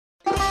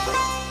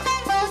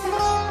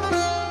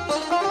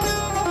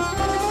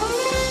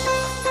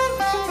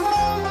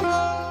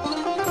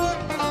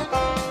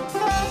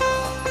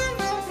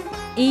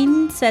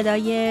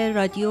صدای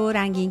رادیو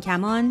رنگین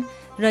کمان،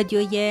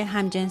 رادیوی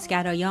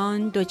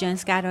همجنسگرایان،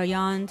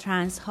 دوجنسگرایان،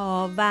 ترنس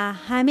ها و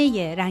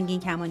همه رنگین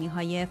کمانی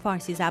های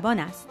فارسی زبان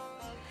است.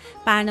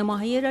 برنامه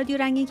های رادیو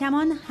رنگین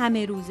کمان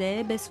همه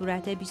روزه به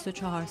صورت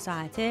 24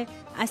 ساعته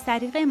از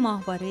طریق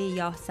ماهواره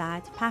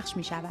یاهصد پخش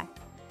می شود.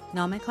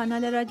 نام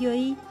کانال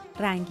رادیویی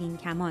رنگین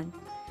کمان،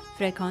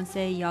 فرکانس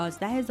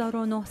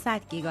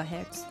 11900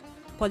 گیگاهرتز،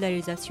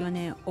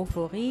 پولاریزاسیون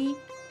افقی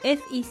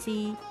FEC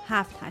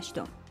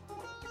 7/8.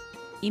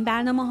 این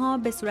برنامه ها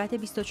به صورت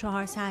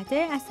 24 ساعته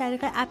از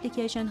طریق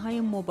اپلیکیشن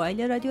های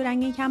موبایل رادیو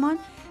رنگین کمان،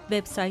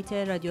 وبسایت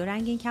رادیو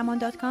رنگین کمان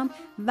 .com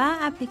و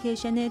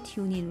اپلیکیشن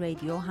تیونین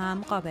رادیو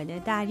هم قابل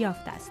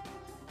دریافت است.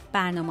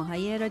 برنامه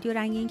های رادیو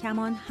رنگین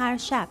کمان هر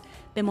شب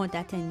به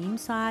مدت نیم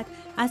ساعت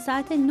از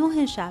ساعت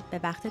 9 شب به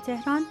وقت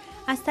تهران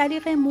از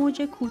طریق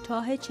موج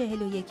کوتاه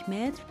 41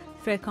 متر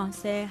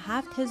فرکانس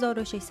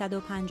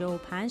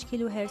 7655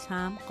 کیلوهرتز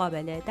هم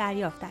قابل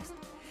دریافت است.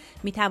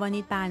 می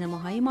توانید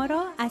برنامه‌های ما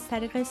را از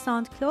طریق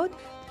ساوند کلود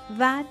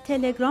و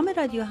تلگرام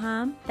رادیو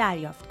هم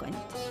دریافت کنید.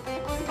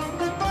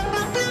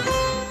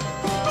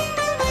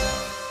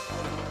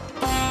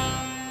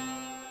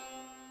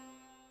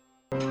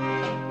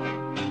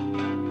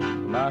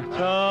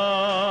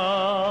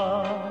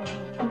 مهتاب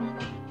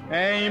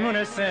ای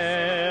مونس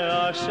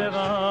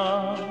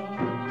عاشقان،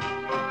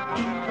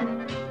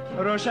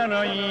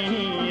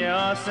 روشنایی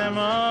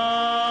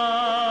آسمان،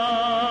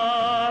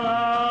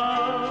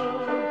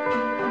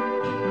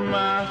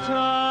 مهتاب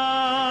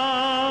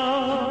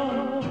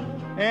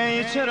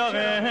ای چراغ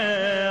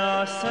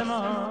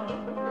آسمان.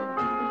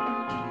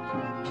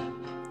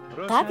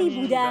 قوی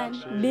بودن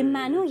به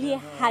معنای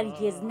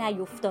هرگز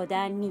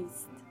نیفتادن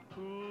نیست.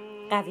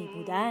 قوی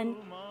بودن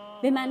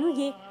به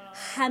معنای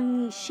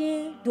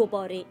همیشه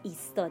دوباره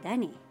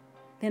ایستادنه،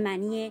 به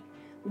معنی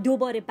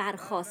دوباره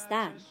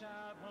برخاستن.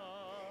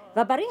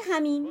 و برای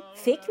همین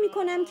فکر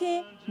میکنم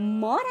که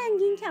ما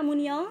رنگین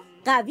کمونیا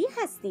قوی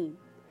هستیم،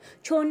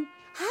 چون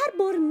هر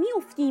بار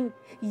میافتیم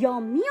یا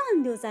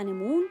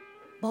میاندازنمون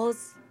باز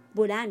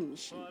بلند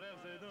میشیم.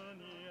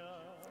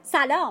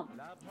 سلام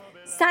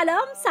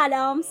سلام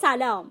سلام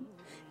سلام.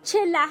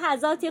 چه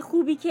لحظات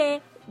خوبی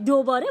که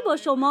دوباره با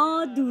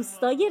شما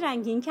دوستای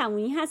رنگین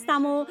کمونی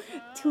هستم و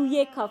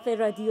توی کافه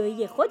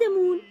رادیویی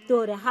خودمون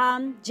دور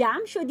هم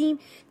جمع شدیم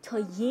تا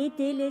یه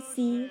دل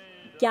سیر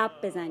گپ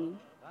بزنیم.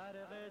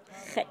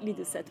 خیلی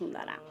دوستتون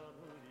دارم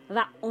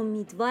و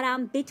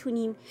امیدوارم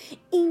بتونیم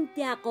این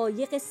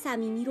دقایق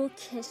صمیمی رو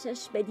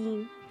کشش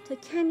بدیم تا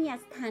کمی از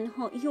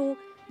تنهایی و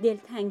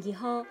دلتنگی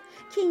ها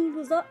که این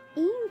روزا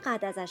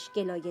اینقدر ازش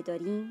گلایه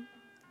داریم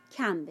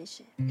کم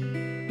بشه.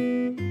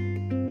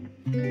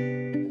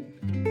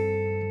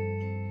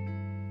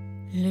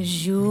 Le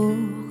jour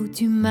où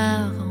tu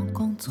m'as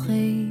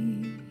rencontré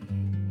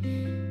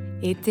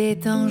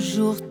était un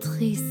jour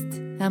triste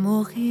à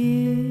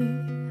mourir,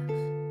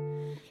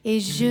 et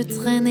je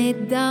traînais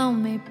dans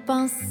mes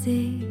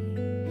pensées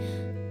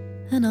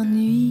un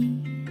ennui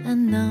à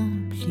n'en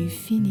plus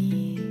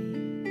finir.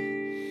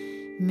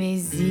 Mais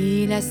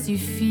il a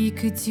suffi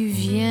que tu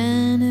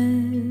viennes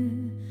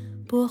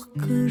pour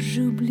que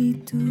j'oublie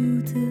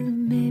toutes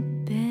mes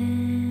peines.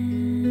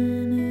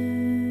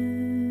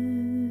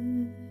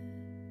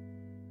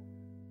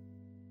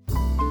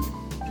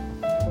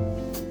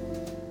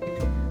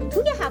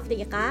 توی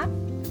هفته قبل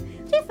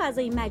توی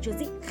فضای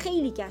مجازی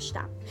خیلی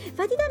گشتم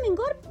و دیدم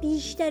انگار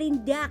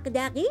بیشترین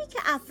دغدغه‌ای که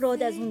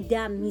افراد از اون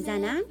دم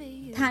میزنن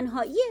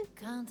تنهاییه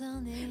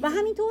و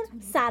همینطور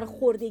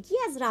سرخوردگی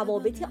از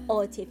روابط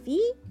عاطفی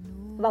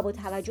و با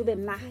توجه به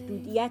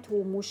محدودیت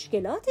و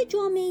مشکلات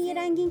جامعه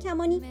رنگین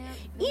کمانی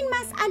این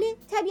مسئله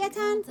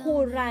طبیعتاً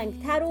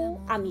پررنگتر و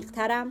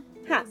عمیق‌ترم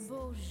هست.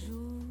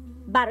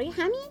 برای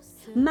همین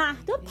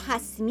مهتاب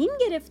تصمیم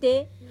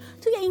گرفته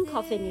توی این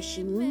کافه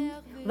نشینیم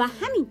و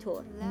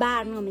همینطور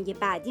برنامه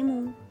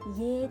بعدیمون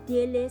یه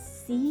دل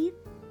سیر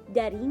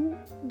در این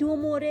دو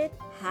مورد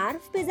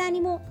حرف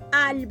بزنیم و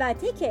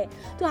البته که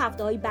تو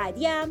هفته‌های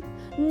بعدی هم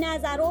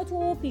نظرات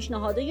و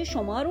پیشنهادهای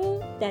شما رو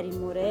در این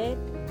مورد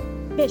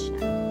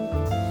بشنویم.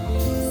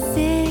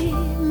 C'est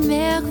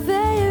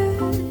merveilleux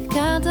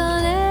quand on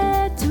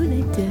est tous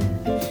les deux,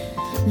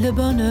 le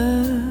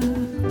bonheur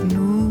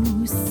nous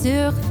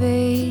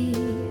surveille.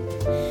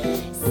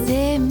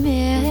 C'est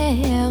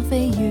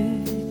merveilleux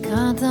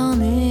quand on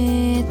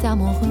est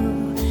amoureux,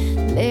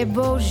 les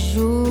beaux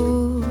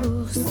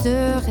jours se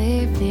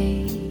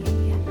réveillent.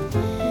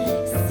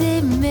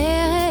 C'est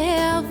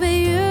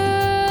merveilleux,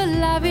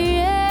 la vie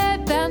est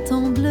peinte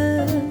en bleu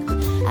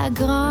à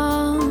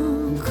grands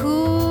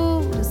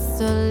coups de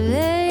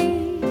soleil,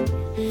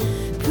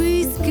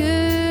 puisque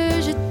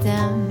je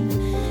t'aime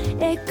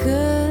et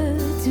que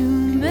tu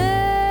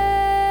m'aimes.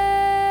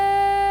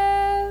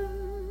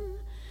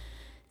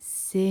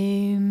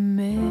 C'est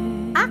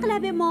merveilleux.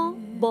 اغلب ما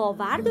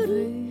باور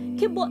داریم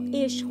که با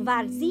عشق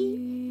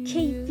ورزی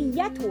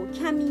کیفیت و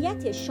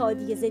کمیت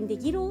شادی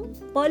زندگی رو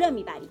بالا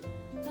میبریم.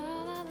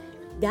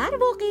 در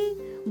واقع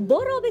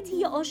با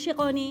رابطه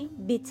عاشقانه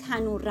به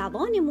تن و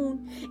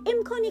روانمون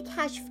امکان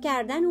کشف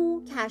کردن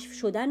و کشف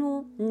شدن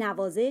و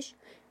نوازش،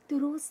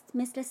 درست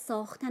مثل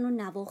ساختن و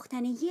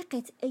نواختن یه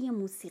قطعه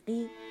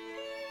موسیقی،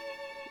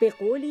 به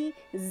قولی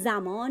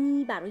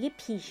زمانی برای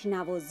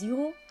پیشنوازی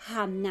و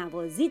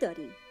همنوازی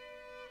داریم.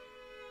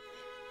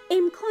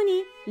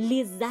 امکان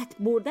لذت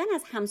بردن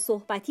از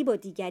همصحبتی با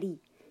دیگری،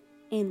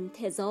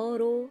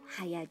 انتظار و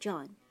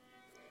هیجان.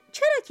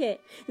 چرا که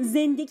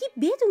زندگی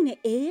بدون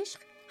عشق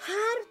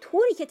هر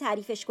طوری که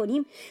تعریفش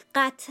کنیم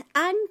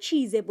قطعاً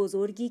چیز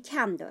بزرگی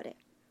کم داره.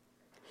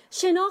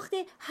 شناخت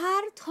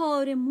هر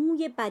تار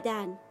موی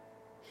بدن،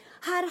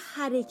 هر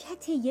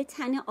حرکت یه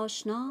تن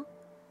آشنا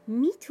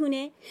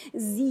میتونه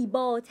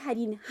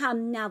زیباترین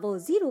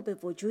همنوازی رو به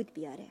وجود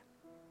بیاره.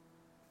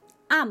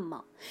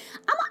 اما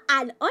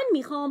الان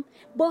میخوام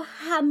با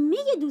همه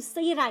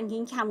دوستای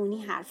رنگین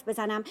کمونی حرف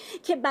بزنم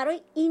که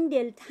برای این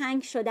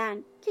دلتنگ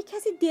شدن که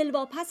کسی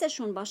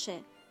دلواپسشون باشه.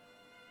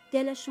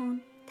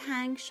 دلشون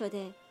تنگ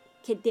شده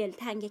که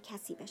دلتنگ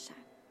کسی بشن.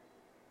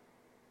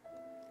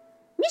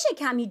 میشه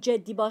کمی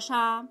جدی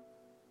باشم؟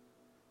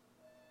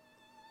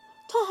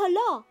 تا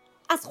حالا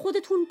از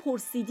خودتون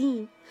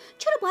پرسیدین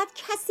چرا باید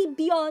کسی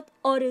بیاد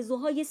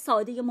آرزوهای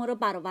ساده ما رو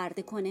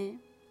برآورده کنه؟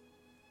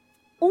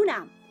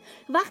 اونم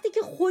وقتی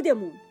که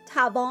خودمون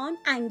توان،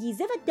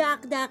 انگیزه و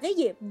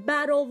دغدغه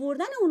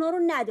برآوردن اونا رو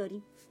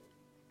نداریم.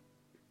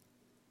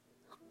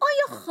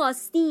 آیا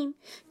خواستیم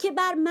که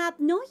بر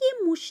مبنای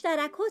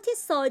مشترکات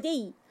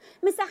ساده‌ای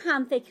مثل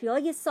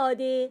همفکری‌های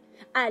ساده،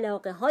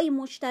 علاقه‌های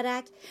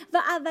مشترک و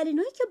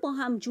اولینایی که با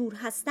هم جور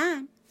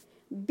هستن،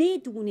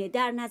 بدون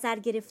در نظر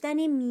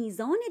گرفتن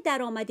میزان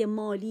درآمد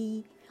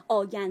مالی،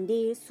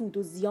 آینده، سود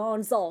و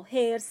زیان،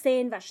 ظاهر،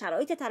 سن و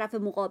شرایط طرف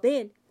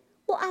مقابل،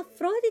 با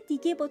افراد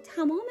دیگه با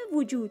تمام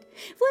وجود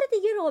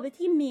وارد یه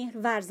رابطه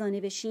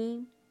مهرورزانه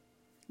بشیم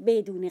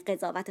بدون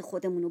قضاوت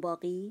خودمون و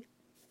باقی؟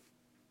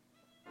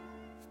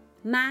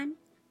 من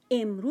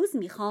امروز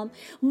میخوام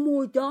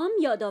مدام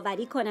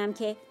یادآوری کنم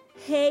که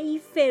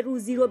حیف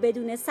روزی رو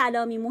بدون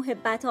سلامی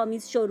محبت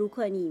آمیز شروع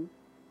کنیم.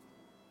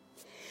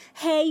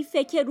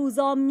 حیفه که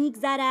روزا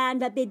میگذرن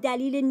و به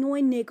دلیل نوع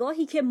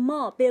نگاهی که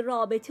ما به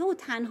رابطه و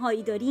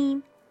تنهایی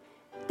داریم،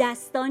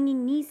 دستانی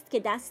نیست که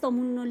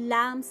دستامون رو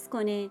لمس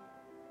کنه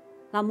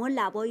و ما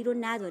لبایی رو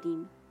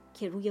نداریم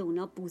که روی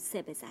اونا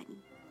بوسه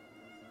بزنیم.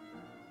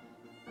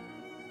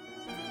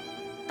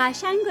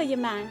 قشنگای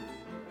من،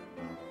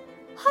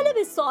 حالا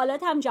به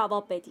سوالاتم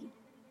جواب بدیم.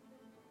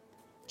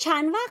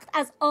 چند وقت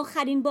از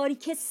آخرین باری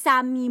که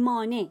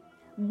صمیمانه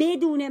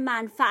بدون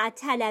منفعت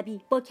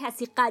طلبی با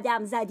کسی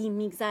قدم زدیم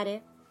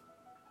میگذره؟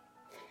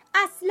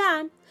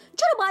 اصلاً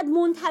چرا باید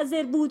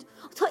منتظر بود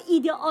تا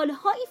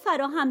ایدئال‌هایی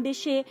فراهم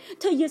بشه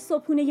تا یه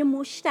صبحونه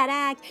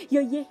مشترک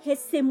یا یه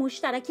حس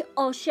مشترک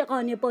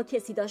عاشقانه با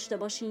کسی داشته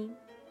باشیم؟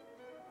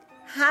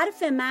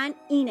 حرف من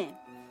اینه: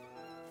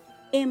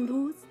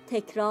 امروز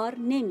تکرار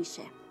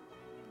نمیشه.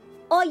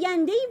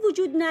 آینده‌ای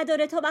وجود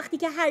نداره تا وقتی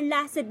که هر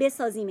لحظه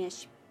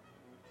بسازیمش.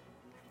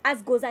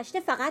 از گذشته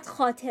فقط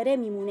خاطره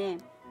میمونه.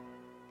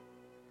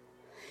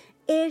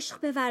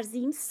 عشق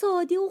بورزیم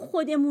ساده و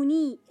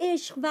خودمونی.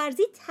 عشق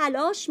ورزی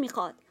تلاش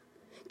میخواد.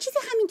 چیزی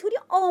همینطوری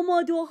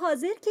آماده و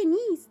حاضر که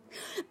نیست.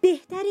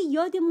 بهتره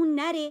یادمون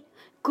نره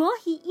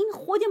گاهی این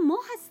خود ما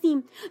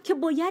هستیم که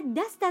باید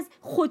دست از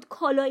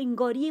خودکالا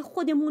انگاری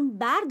خودمون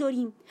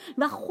برداریم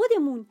و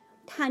خودمون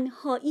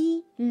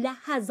تنهایی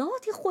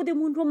لحظات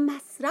خودمون رو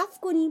مصرف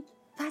کنیم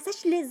و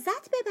ازش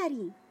لذت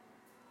ببریم.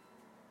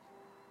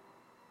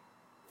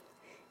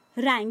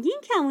 رنگین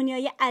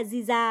کمونیای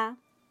عزیزم،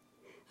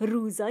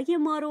 روزای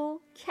ما رو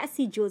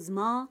کسی جز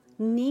ما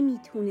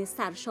نمیتونه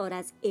سرشار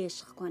از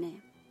عشق کنه.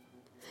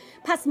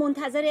 پس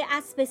منتظر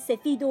اسب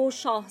سفید و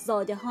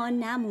شاهزاده ها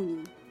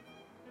نمونیم.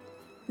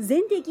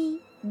 زندگی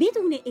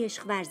بدون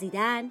عشق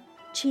ورزیدن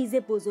چیز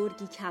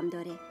بزرگی کم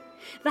داره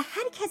و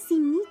هر کسی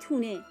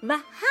میتونه و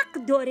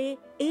حق داره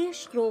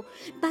عشق رو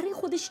برای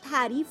خودش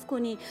تعریف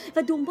کنه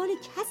و دنبال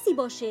کسی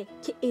باشه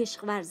که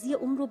عشق ورزی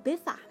اون رو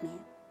بفهمه.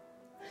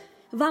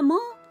 و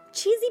ما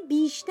چیزی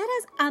بیشتر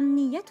از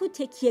امنیت و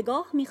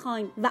تکیهگاه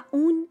میخوایم و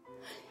اون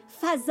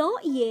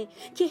فضاییه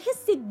که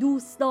حس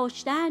دوست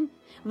داشتن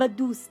و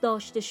دوست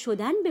داشته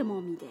شدن به ما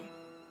میده.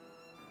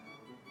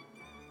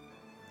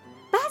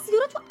 بعضی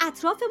رو تو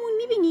اطرافمون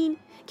میبینین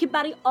که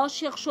برای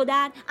عاشق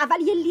شدن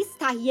اول یه لیست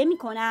تهیه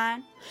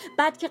میکنن،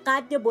 بعد که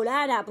قد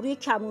بلند، ابروی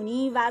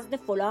کمونی، وزن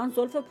فلان،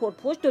 زلف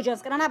پرپشت، دو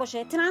جنسگرا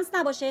نباشه، ترنس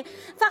نباشه،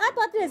 فقط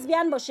باید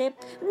لزبیان باشه،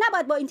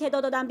 نباید با این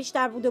تعداد آدم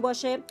بیشتر بوده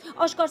باشه،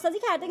 آشکارسازی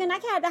کرده یا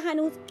نکرده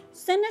هنوز،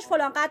 سنش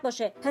فلان قد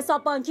باشه،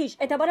 حساب بانکیش،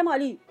 اعتبار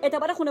مالی،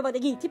 اعتبار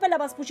خانوادگی، تیپ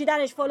لباس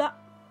پوشیدنش فلان،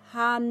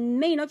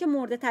 همه اینا که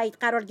مورد تایید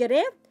قرار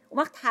گرفت،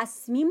 اون وقت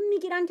تصمیم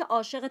میگیرن که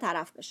عاشق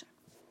طرف بشن.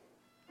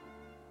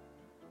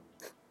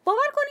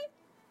 باور کنید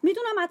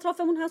میدونم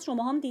اطرافمون هست،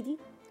 شما هم دیدی.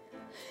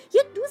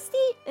 یه دوستی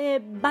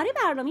برای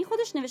برنامه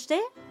خودش نوشته: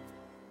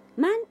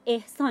 من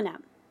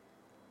احسانم،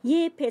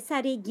 یه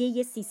پسر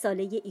گی 30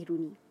 ساله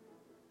ایرانی.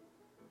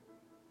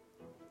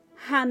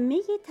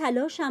 همه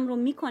تلاشم رو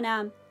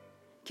میکنم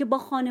که با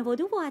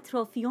خانواده و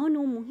اطرافیان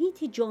و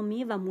محیط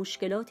جامعه و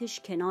مشکلاتش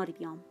کنار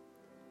بیام.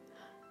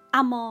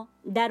 اما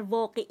در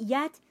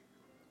واقعیت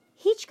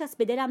هیچ کس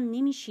به دلم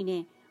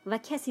نمیشینه و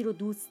کسی رو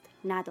دوست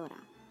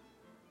ندارم.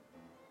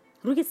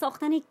 روی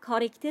ساختن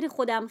کاراکتر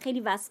خودم خیلی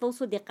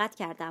وسواس و دقت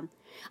کردم،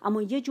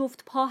 اما یه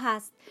جفت پا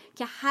هست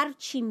که هر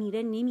چی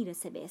میره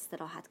نمیرسه به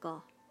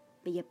استراحتگاه،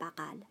 به یه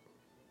بغل.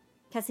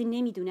 کسی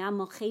نمیدونه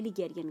اما خیلی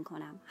گریه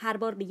میکنم، هر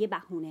بار به یه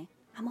بهونه،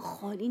 اما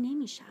خالی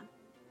نمیشم.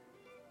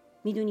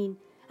 میدونین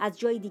از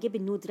جای دیگه به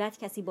ندرت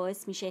کسی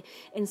باعث میشه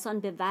انسان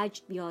به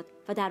وجد بیاد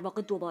و در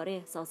واقع دوباره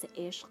احساس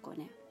عشق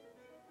کنه.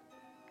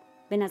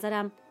 به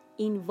نظرم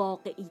این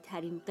واقعی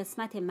ترین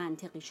قسمت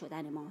منطقی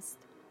شدن ماست.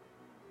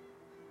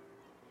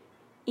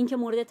 اینکه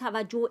مورد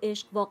توجه و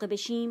عشق واقع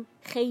بشیم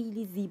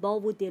خیلی زیبا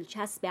و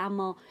دلچسبه،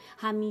 اما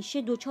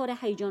همیشه دچار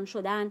هیجان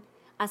شدن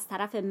از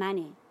طرف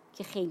منه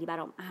که خیلی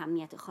برام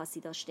اهمیت خاصی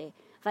داشته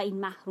و این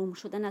محروم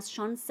شدن از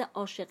شانس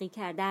عاشقی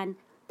کردن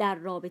در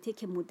رابطه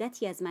که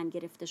مدتی از من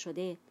گرفته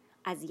شده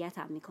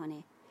اذیتم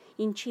میکنه.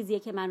 این چیزیه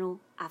که منو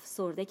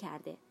افسرده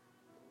کرده.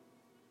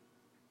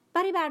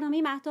 برای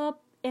برنامه مهتاب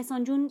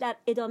احسان جون در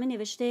ادامه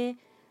نوشته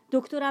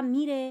دکترم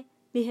میره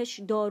بهش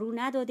دارو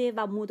نداده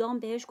و مدام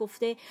بهش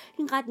گفته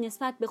اینقدر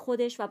نسبت به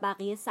خودش و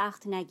بقیه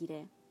سخت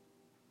نگیره.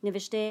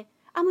 نوشته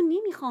اما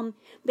نمیخوام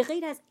به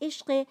غیر از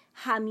عشق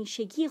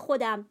همیشگی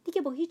خودم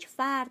دیگه با هیچ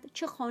فرد،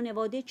 چه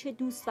خانواده چه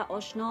دوست و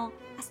آشنا،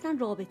 اصلا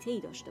رابطه ای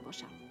داشته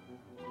باشم.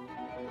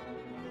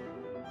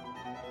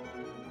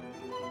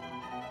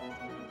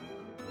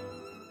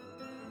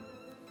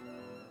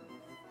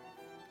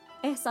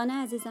 احسان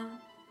عزیزم،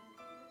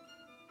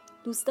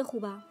 دوست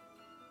خوبم،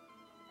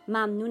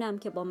 ممنونم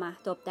که با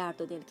مهتاب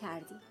درد و دل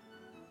کردی.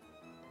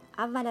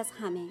 اول از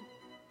همه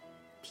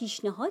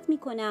پیشنهاد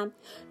میکنم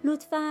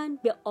لطفاً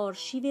به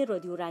آرشیو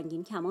رادیو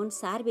رنگین کمان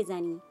سر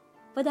بزنی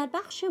و در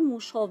بخش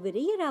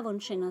مشاوره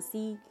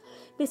روانشناسی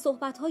به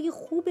صحبت‌های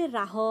خوب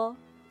رها،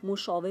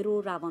 مشاور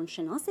و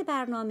روانشناس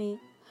برنامه،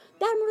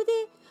 در مورد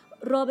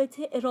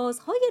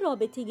رازهای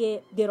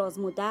رابطه دراز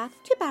مدت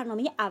که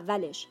برنامه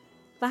اولش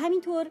و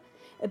همینطور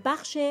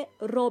بخش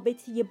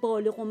رابطه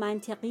بالغ و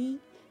منطقی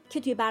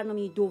که توی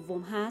برنامه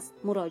دوم هست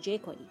مراجعه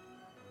کنیم.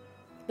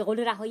 به قول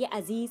رهای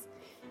عزیز،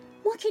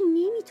 ما که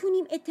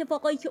نمیتونیم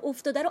اتفاقایی که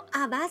افتاده رو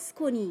عوض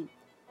کنیم.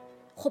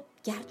 خب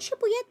گرچه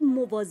باید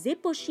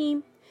مواظب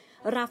باشیم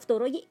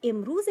رفتارهای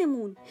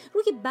امروزمون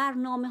روی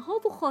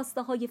برنامه‌ها و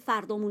خواسته‌های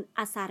فردامون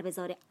اثر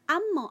بذاره،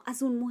 اما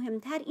از اون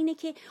مهمتر اینه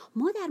که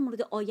ما در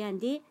مورد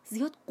آینده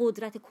زیاد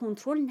قدرت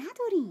کنترل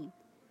نداریم،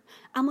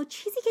 اما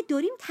چیزی که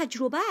داریم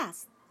تجربه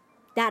است.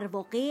 در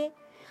واقع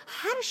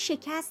هر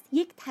شکست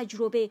یک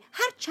تجربه،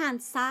 هر چند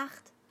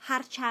سخت،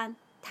 هر چند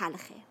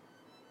تلخه.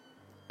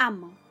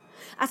 اما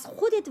از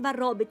خودت و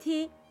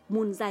رابطه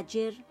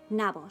منزجر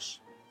نباش.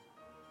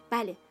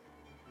 بله،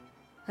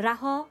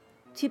 رها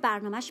توی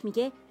برنامهش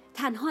میگه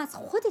تنها از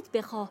خودت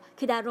بخواه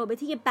که در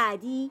رابطه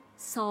بعدی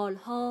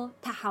سالها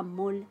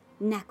تحمل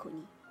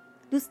نکنی.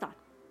 دوستان،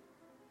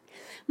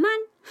 من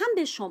هم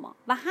به شما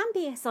و هم به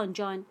احسان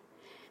جان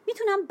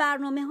میتونم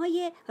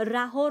برنامه‌های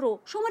رها رو،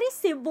 شماره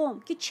 3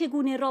 که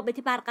چگونه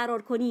رابطه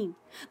برقرار کنیم،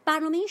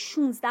 برنامه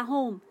 16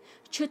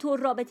 چطور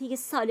رابطه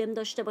سالم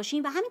داشته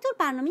باشیم و همینطور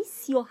برنامه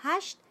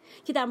 38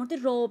 که در مورد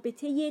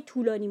رابطه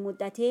طولانی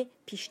مدته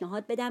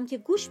پیشنهاد بدم که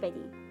گوش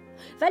بدید.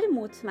 ولی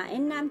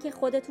مطمئنم که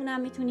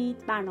خودتونم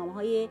میتونید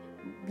برنامه‌های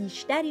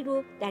بیشتری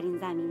رو در این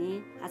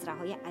زمینه از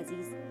رهای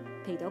عزیز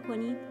پیدا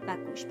کنید و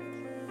گوش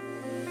بدید.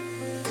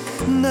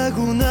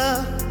 نگو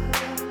نه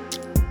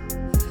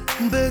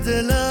به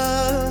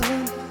دلم،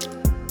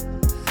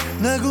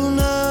 نگو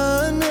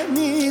نه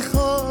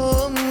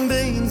نمیخوام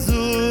به این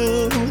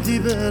زودی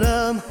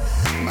برم.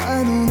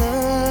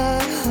 منونم،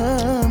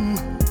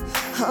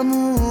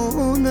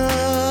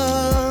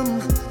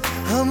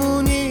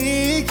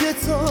 همونی که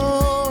تا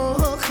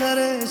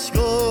آخرش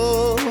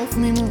گفت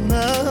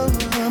میمونم.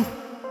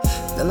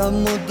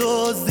 دلم رو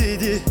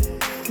دزدیدی،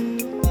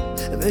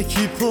 به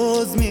کی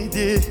پوز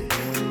میدی؟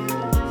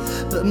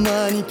 به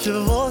منی که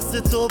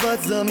واسه تو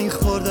بد زمین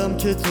خوردم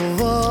که تو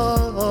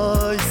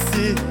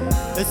وایسی.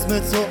 اسم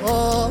تو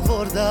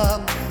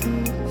آوردم،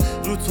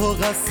 رو تو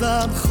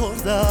قسم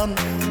خوردم.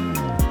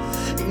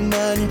 این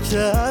منی که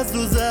از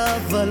روز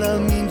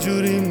اولم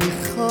اینجوری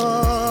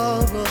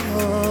میخواست.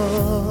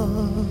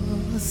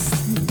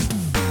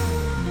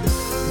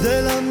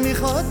 دلم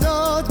میخواد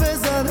داد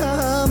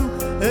بزنم،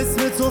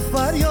 اسم تو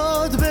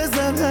فریاد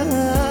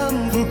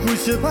بزنم، رو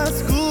کوچه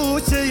پس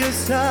کوچه یه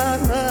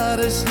شهر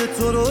عشق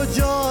تو رو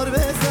جار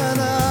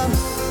بزنم.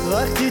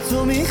 وقتی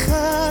تو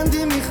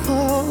میخندی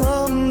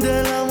میخوام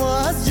دلمو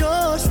از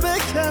جاش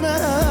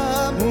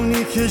بکنم.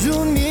 اونی که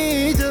جون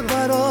میده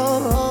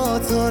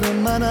برات، آره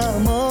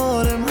منم،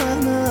 آره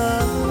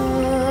منم.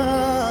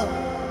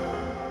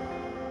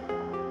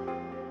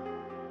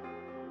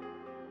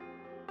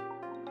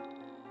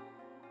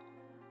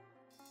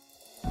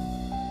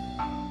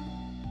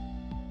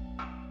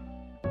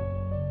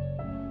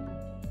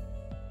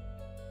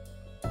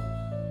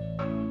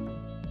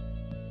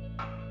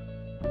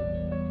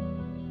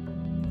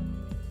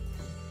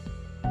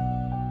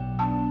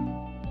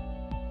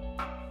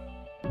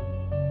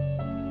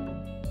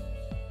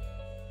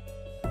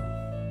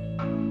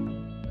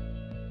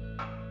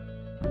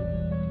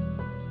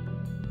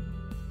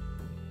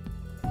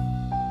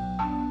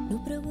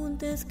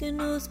 cuentes que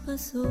nos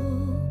pasó.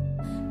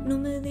 No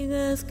me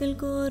digas que el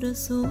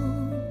corazón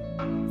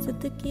se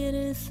te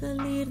quiere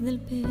salir del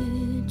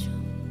pecho.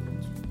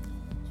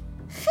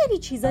 خیلی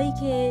چیزایی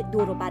که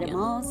دور و بر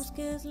ماست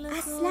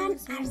اصلاً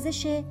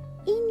ارزش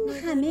این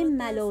همه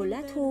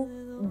ملالت و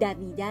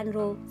دویدن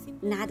رو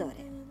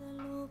نداره،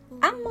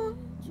 اما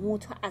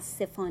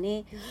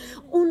متاسفانه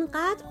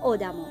اونقدر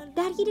آدما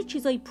درگیر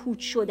چیزای پوچ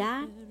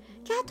شدن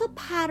که حتی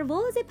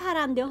پرواز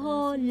پرنده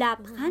ها،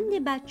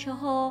 لبخند بچه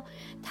ها،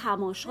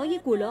 تماشای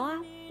گلا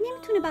هم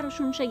نمیتونه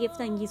براشون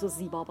شگفت‌انگیز و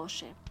زیبا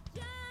باشه.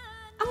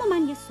 اما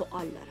من یه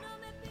سوال دارم.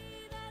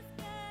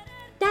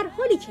 در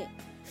حالی که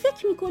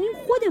فکر میکنیم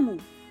خودمون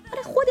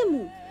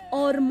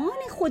آرمان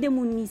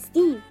خودمون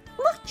نیستیم،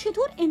 ما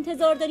چطور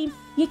انتظار داریم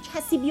یک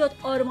کسی بیاد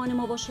آرمان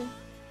ما باشه؟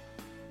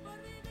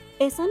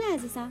 احسان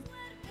عزیزم،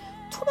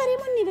 تو برای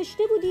ما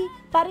نوشته بودی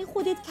برای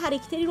خودت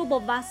کرکتری رو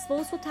با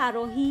وسواس و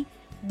طراحی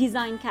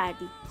دیزاین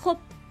کردی. خب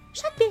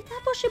شاید بهتر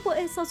باشه با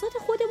احساسات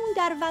خودمون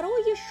در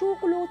ورای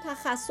شغل و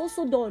تخصص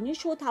و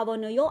دانش و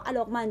توانایی و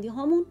علاقمندی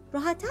هامون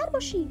راحت‌تر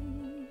باشیم.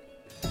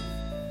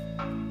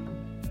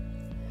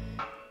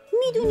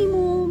 میدونیم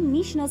و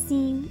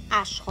میشناسیم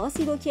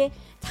اشخاصی رو که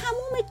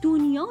تمام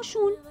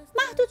دنیاشون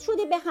محدود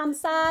شده به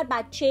همسر،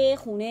 بچه،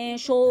 خونه،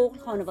 شغل،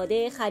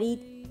 خانواده،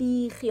 خرید،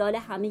 بی خیال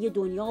همه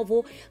دنیا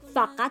و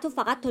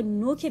فقط تا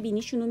نوک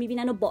بینیشون رو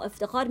میبینن و با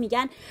افتخار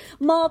میگن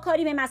ما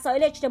کاری به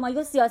مسائل اجتماعی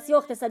و سیاسی و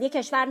اقتصادی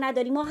کشور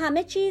نداریم و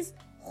همه چیز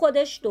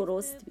خودش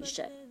درست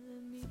میشه.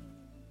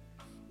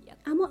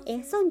 اما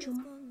احسان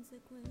جون،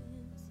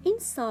 این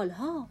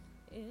سالها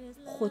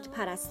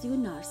خودپرستی و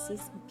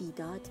نارسیسم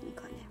بیداد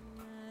میکنه.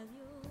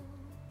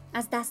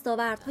 از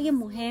دستاوردهای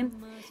مهم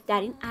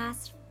در این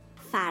عصر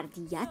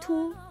فردیت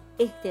و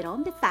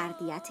احترام به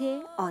فردیت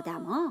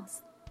آدم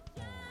هاست.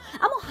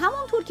 اما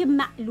همونطور که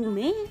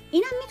معلومه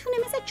اینم میتونه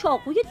مثل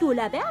چاقوی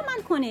دولبه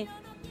عمل کنه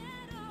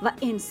و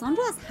انسان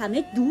رو از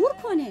همه دور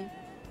کنه.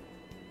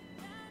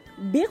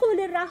 به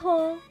قول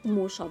رها،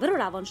 مشاور و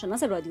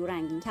روانشناس رادیو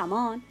رنگین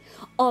کمان،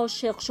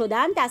 عاشق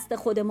شدن دست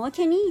خود ما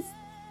که نیست.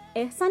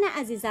 احسان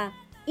عزیزم،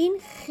 این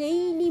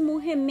خیلی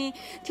مهمه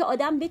که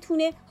آدم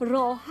بتونه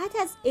راحت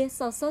از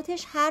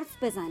احساساتش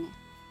حرف بزنه.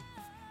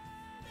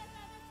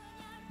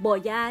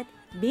 باید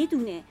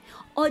بدونه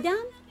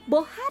آدم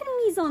با هر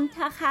میزان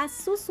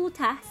تخصص و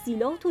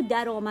تحصیلات و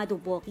درآمد و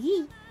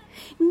باقی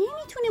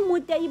نمیتونه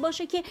مدعی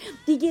باشه که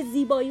دیگه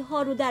زیبایی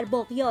ها رو در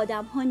باقی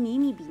آدم ها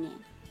نمیبینه.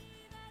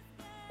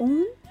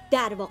 اون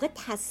در واقع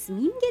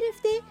تصمیم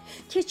گرفته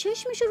که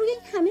چشمش روی این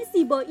همه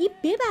زیبایی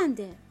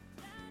ببنده.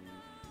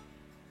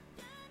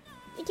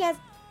 یکی از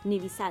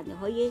نویسنده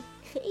های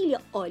خیلی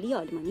عالی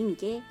آلمانی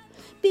میگه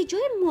به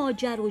جای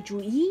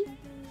ماجراجویی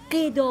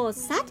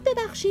قداست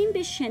ببخشیم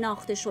به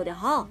شناخته شده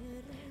ها،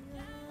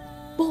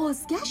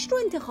 بازگشت رو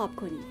انتخاب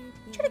کنیم.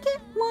 چرا که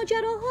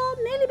ماجراها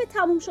میلی به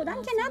تموم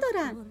شدن که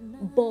ندارن.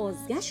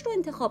 بازگشت رو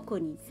انتخاب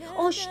کنیم،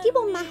 آشتی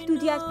با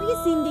محدودیت های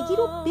زندگی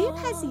رو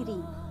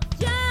بپذیریم.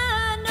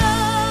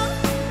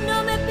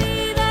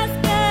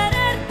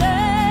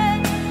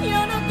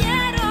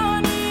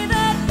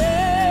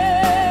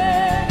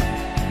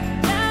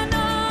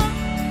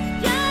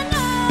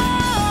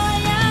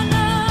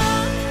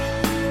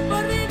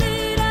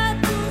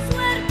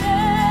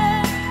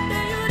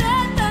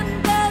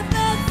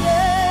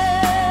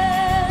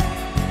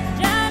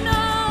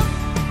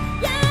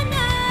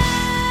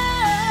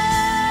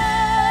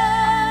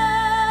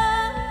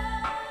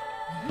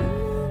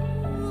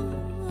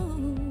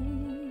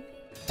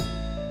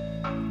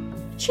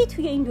 چی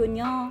توی این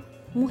دنیا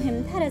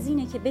مهمتر از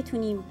اینه که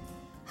بتونیم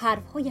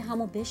حرفهای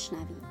همو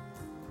بشنویم؟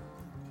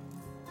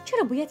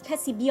 چرا باید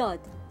کسی بیاد،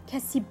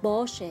 کسی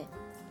باشه؟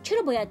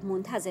 چرا باید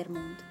منتظر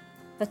موند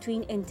و توی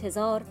این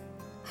انتظار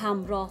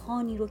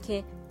همراهانی رو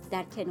که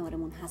در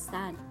کنارمون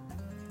هستن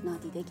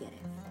نادیده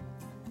گرفت؟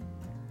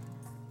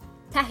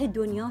 ته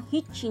دنیا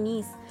هیچی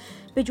نیست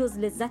به جز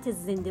لذت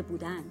زنده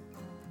بودن،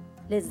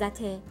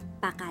 لذت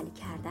بغل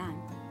کردن.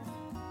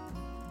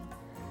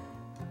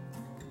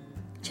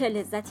 چه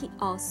لذتی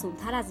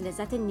آسونتر از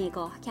لذت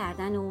نگاه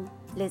کردن و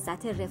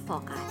لذت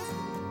رفاقت.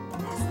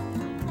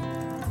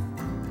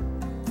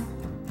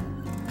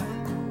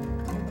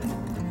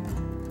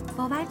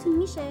 باورتون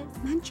میشه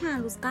من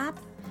چند روز قبل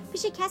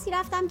پیش کسی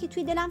رفتم که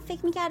توی دلم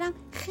فکر میکردم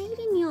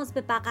خیلی نیاز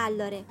به بغل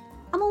داره،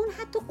 اما اون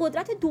حتی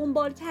قدرت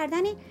دنبال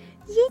کردن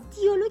یه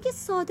دیالوگ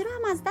ساده رو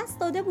هم از دست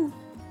داده بود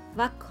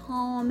و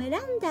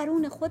کاملا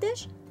درون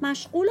خودش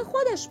مشغول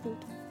خودش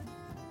بود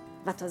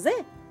و تازه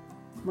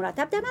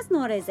مرتب دم از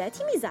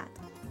نارضایتی میزد.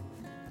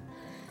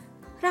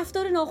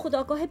 رفتار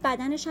ناخودآگاه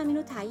بدنش هم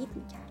اینو تایید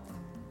میکرد.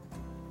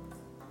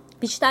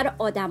 بیشتر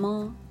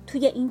آدما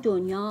توی این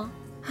دنیا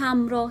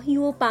همراهی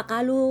و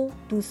بغل و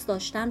دوست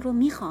داشتن رو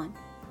میخوان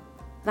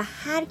و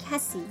هر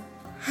کسی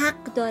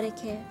حق داره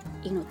که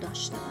اینو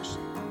داشته باشه.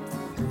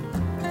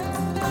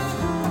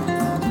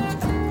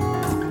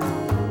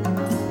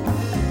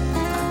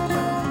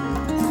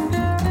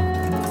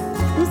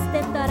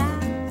 دوستت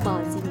دارم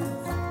بازی نیست.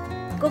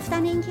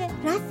 گفتن این که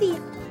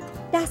رفیق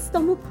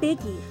دستامو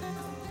بگیر،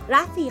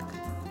 رفیق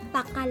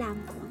بغلم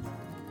کن،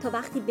 تا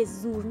وقتی به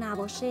زور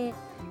نباشه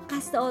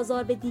قصد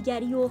آزار به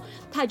دیگری و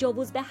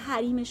تجاوز به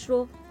حریمش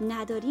رو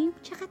نداریم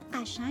چقدر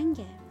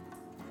قشنگه.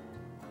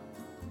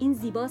 این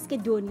زیباست که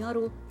دنیا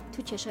رو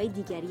تو چشای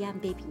دیگری هم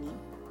ببینیم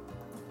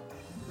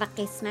و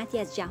قسمتی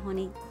از جهان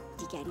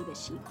دیگری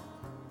بشیم.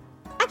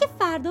 اگه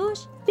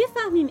فرداش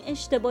بفهمیم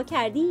اشتباه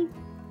کردیم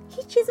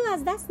هیچ چیزو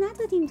از دست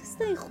ندادیم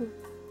دوستای خوب،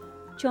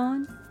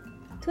 چون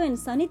تو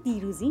انسان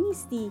دیروزی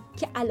نیستی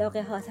که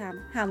علاقه هاتم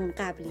همون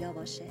قبلی ها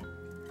باشه.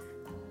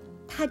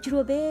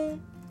 تجربه،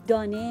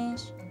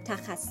 دانش،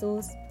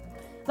 تخصص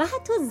و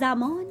حتی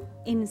زمان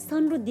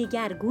انسان رو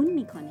دگرگون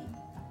میکنه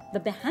و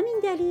به همین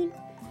دلیل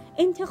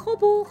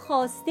انتخاب و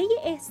خواسته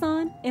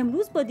احسان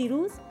امروز با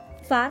دیروز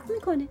فرق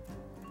میکنه.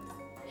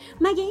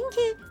 مگه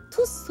اینکه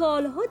تو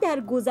سالها در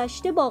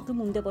گذشته باقی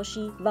مونده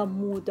باشی و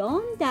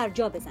مدام در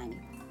جا بزنی.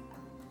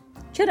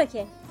 چرا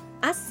که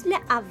اصل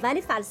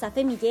اول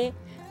فلسفه میگه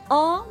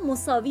آ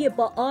مساوی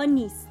با آ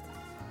نیست.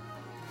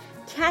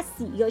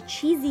 کسی یا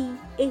چیزی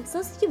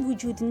احساسی که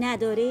وجود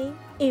نداره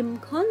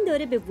امکان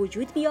داره به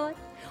وجود بیاد،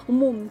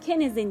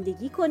 ممکنه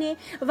زندگی کنه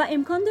و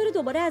امکان داره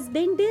دوباره از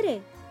بین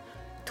بره.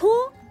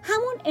 تو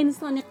همون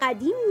انسان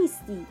قدیم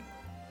نیستی،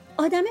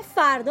 آدم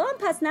فردا هم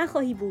پس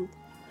نخواهی بود.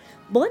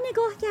 با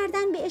نگاه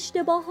کردن به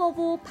اشتباه ها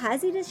و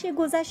پذیرش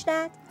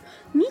گذشتت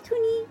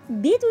میتونی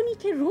بدونی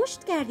که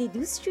رشد کردی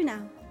دوست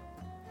جونم.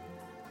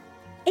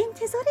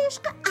 انتظار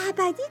عشق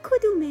ابدی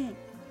کدومه؟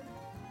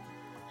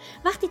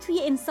 وقتی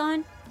توی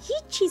انسان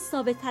هیچ چیز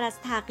ثابت تر از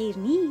تغییر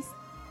نیست،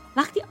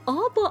 وقتی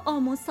آب با آ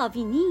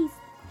مساوی نیست،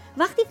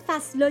 وقتی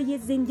فصلای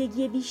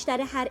زندگی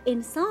بیشتر هر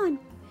انسان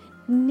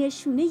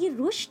نشونه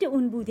رشد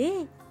اون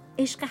بوده،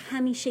 عشق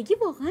همیشگی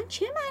واقعا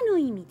چه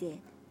معنایی میده؟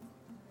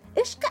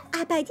 عشق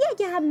ابدی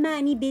اگه هم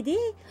معنی بده،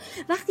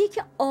 وقتی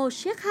که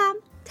عاشق هم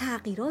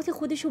تغییرات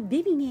خودشو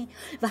ببینه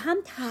و هم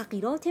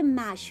تغییرات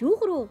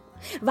معشوق رو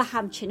و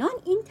همچنان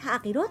این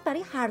تغییرات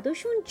برای هر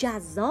دوشون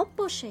جذاب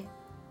باشه.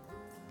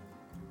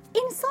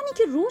 انسانی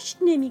که رشد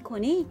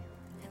نمی‌کنه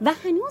و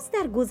هنوز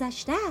در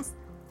گذشته است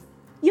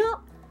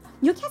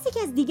یا کسی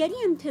که از دیگری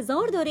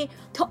انتظار داره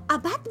تا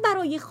ابد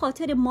برای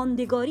خاطر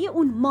ماندگاری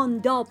اون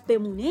مانداب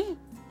بمونه،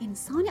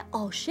 انسان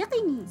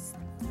عاشقی نیست.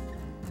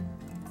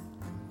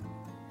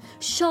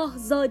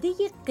 شاهزاده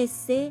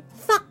قصه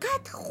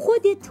فقط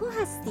خود تو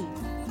هستی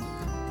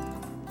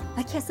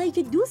و کسایی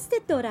که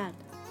دوستت دارن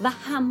و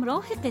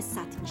همراه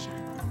قصت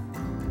میشن.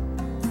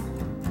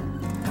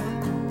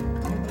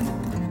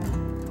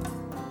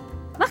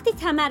 وقتی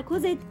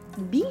تمرکزت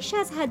بیش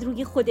از حد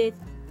روی خودت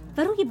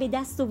و روی به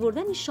دست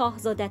آوردن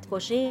شاهزادت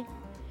باشه،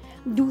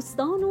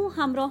 دوستان و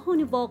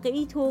همراهان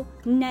واقعی تو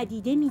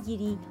ندیده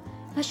میگیری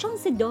و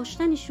شانس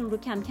داشتنشون رو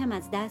کم کم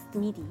از دست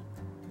میدی.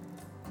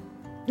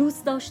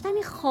 دوست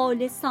داشتن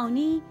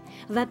خالصانه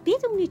و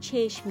بدون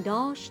چشم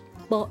داشت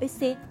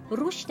باعث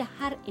رشد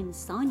هر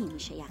انسانی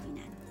میشه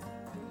یقینا.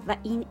 و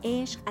این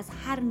عشق از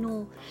هر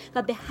نوع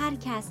و به هر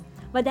کس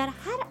و در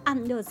هر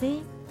اندازه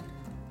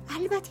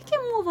البته که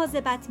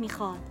مواظبت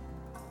میخواد،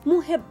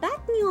 محبت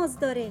نیاز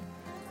داره،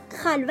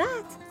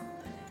 خلوت،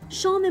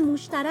 شام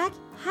مشترک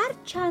هر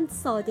چند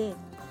ساده،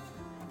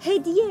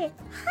 هدیه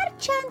هر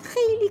چند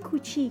خیلی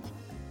کوچیک،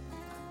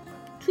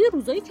 توی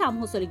روزای کم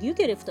حوصلگی و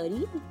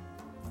گرفتاری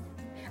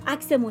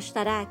عکس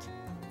مشترک،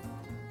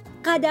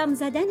 قدم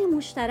زدن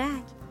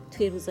مشترک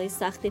توی روزای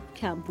سخت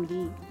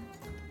کمپولی،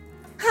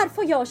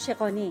 حرفای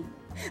عاشقانه،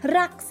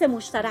 رقص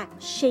مشترک،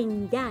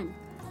 شنیدن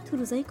تو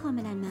روزای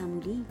کاملا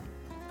معمولی،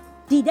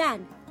 دیدن،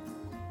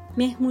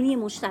 مهمونی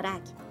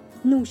مشترک،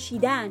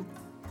 نوشیدن،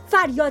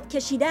 فریاد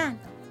کشیدن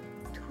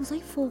تو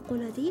روزای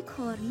فوق‌العاده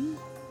کاری،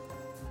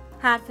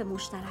 حرف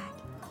مشترک،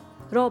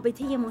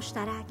 رابطه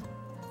مشترک.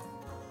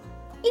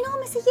 اینا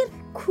مثل یه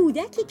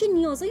کودکی که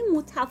نیازهای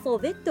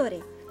متفاوت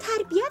داره،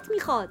 تربیت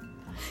میخواد،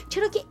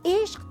 چرا که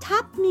عشق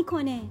تب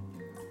میکنه،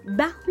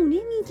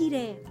 بهونه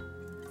میگیره،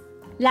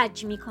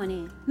 لج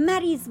میکنه،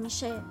 مریض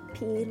میشه،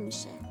 پیر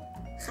میشه،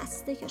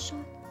 خسته که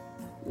شد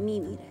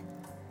میمیره.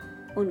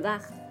 اون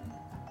وقت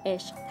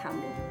عشق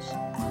تموم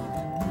میشه.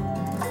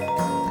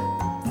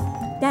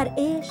 در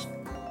عشق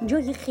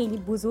جای خیلی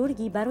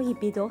بزرگی برای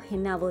بداهه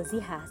نوازی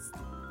هست،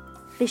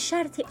 به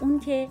شرط اون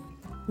که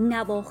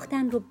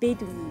نواختن رو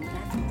بدونیم.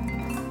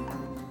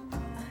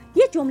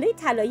 یه جمله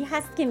طلایی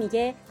هست که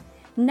میگه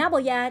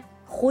نباید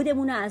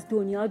خودمون رو از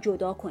دنیا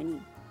جدا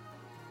کنیم.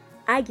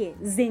 اگه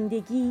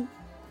زندگی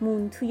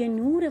مون توی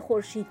نور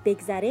خورشید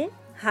بگذره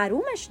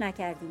حرومش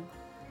نکردیم.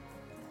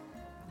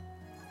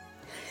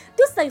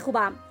 دوستای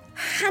خوبم،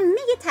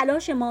 همه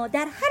تلاش ما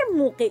در هر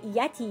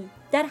موقعیتی،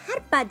 در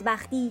هر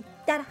بدبختی،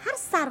 در هر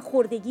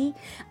سرخوردگی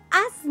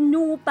از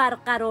نو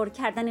برقرار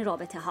کردن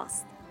رابطه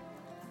هاست.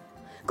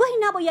 گاهی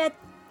نباید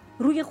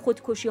روی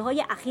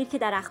خودکشی‌های اخیر که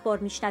در اخبار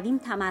میشنویم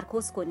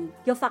تمرکز کنیم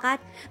یا فقط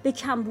به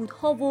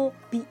کمبودها و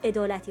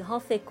بی‌عدالتی‌ها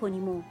فکر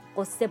کنیم و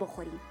قصه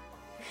بخوریم،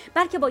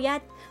 بلکه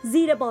باید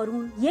زیر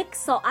بارون 1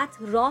 ساعت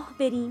راه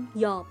بریم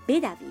یا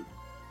بدویم.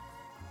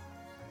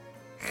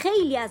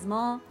 خیلی از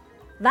ما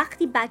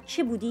وقتی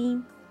بچه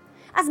بودیم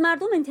از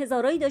مردم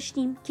انتظارایی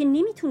داشتیم که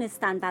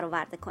نمیتونستن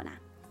برآورده کنن.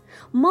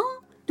 ما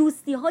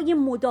دوستی‌های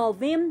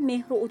مداوم،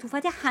 مهر و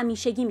عطوفت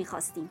همیشگی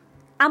می‌خواستیم.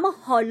 اما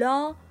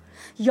حالا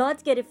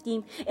یاد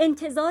گرفتیم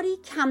انتظاری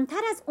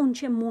کمتر از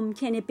اونچه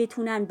ممکنه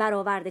بتونن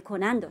برآورده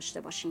کنن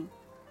داشته باشیم.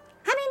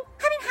 همین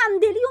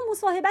همدلی و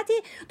مصاحبت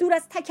دور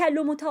از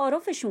تکلم و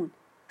تعارفشون،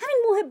 همین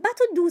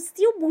محبت و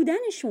دوستی و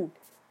بودنشون،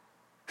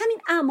 همین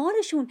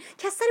اعمارشون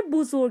که از سر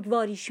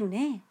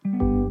بزرگواریشونه.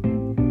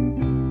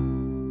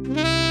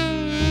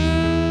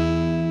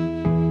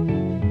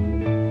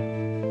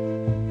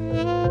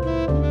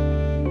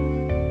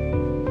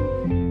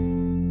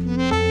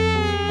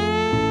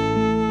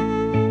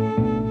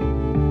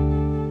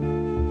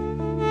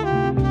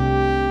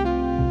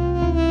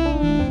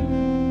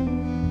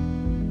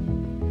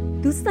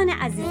 دوستان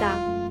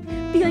عزیزم،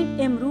 بیاین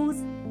امروز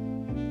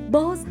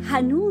باز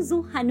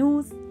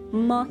هنوز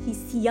ماهی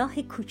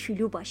سیاه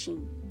کوچولو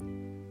باشیم.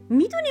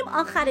 میدونیم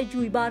آخر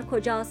جویبار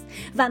کجاست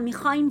و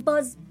میخوایم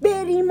باز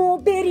بریم.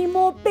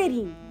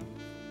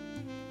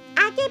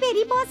 اگه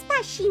بری باز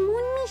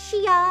پشیمون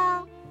میشی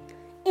یا؟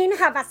 این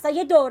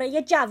هوسای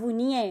دوره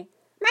جوونیه.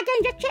 مگه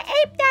اینجا چه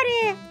عیب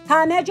داره؟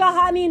 همه جا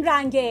همین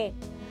رنگه.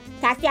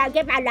 کسی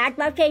اگه بلد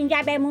باشه اینجا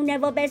بمونه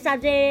و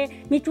بسازه،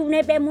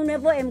 میتونه بمونه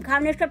و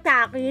امکانش رو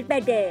تغییر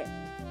بده.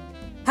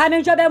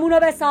 همینجا بمونه و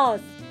بساز.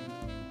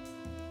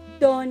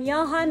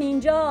 دنیا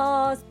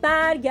همینجاست،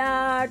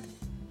 برگرد.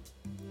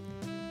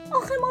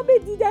 آخه ما به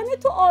دیدن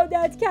تو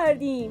عادت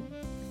کردیم.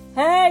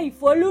 هی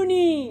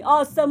فلونی،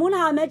 آسمون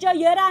همه جا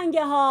یه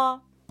رنگه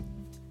ها.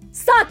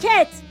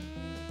 ساکت.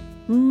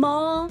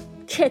 ما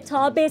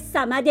کتاب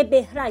صمد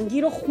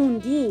بهرنگی رو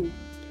خوندیم،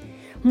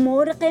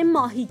 مرغ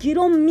ماهیگیر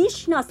رو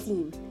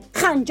میشناسیم،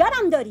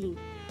 خنجرم داریم.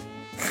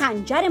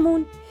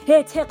 خنجرمون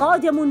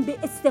اعتقادمون به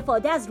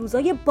استفاده از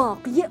روزای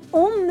باقی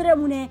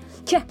عمرمونه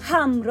که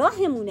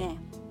همراهمونه.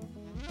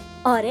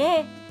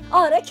 آره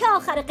که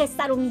آخر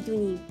قصه رو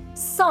میدونیم،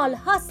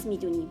 سالهاست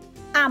میدونیم،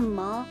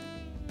 اما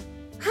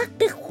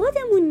حق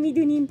خودمون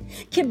میدونیم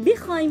که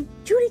بخوایم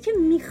جوری که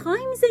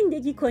میخوایم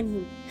زندگی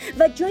کنیم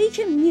و جایی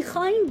که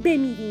میخوایم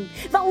بمیریم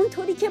و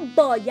اونطوری که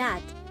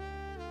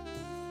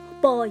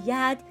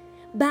باید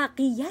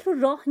بقیه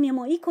رو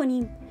راهنمایی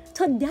کنیم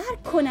تا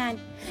درک کنن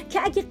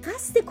که اگه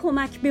قصد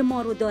کمک به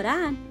ما رو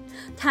دارن،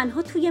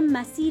 تنها توی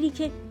مسیری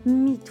که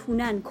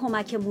میتونن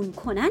کمکمون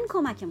کنن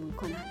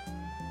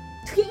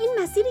توی این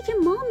مسیری که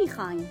ما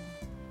میخوایم.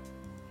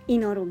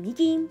 اینا رو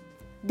میگیم،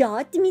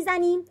 داد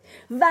میزنیم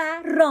و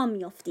راه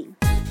میافتیم.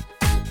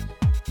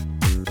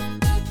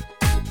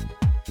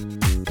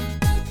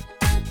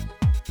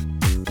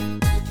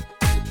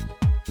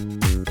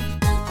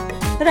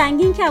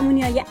 رنگین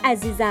کمونیای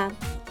عزیزم،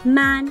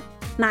 من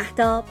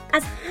مهتاب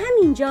از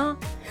همینجا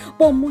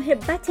با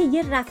محبت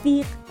یه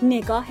رفیق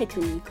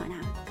نگاهتون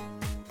میکنم،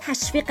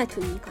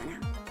 تشویقتون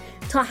میکنم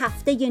تا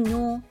هفته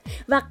نو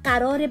و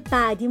قرار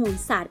بعدیمون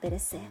سر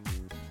برسه.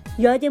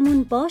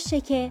 یادمون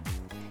باشه که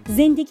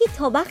زندگی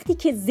تا وقتی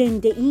که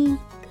زنده ایم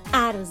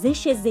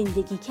ارزش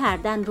زندگی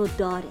کردن رو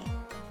داره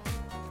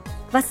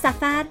و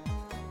سفر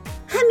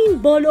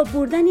همین بالا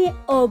بردن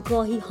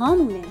آگاهی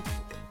هامونه.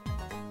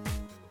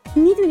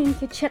 میدونین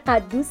که چقدر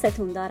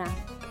دوستتون دارم.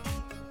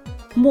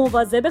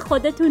 مواظب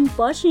خودتون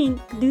باشین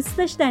دوست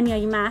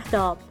داشتنیای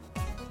مهتاب.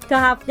 تا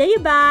هفته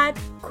بعد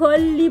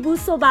کلی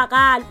بوس و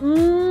بغل.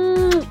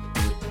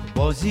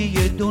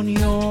 بازی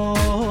دنیا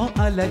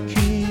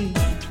الکی،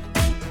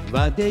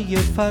 وعده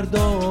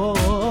فردا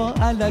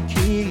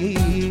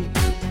الکی،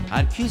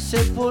 هر کی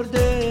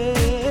سپرده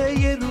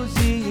یه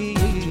روزی،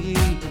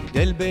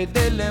 دل به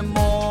دل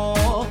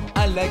ما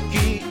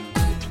الکی،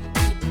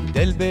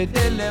 دل به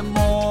دل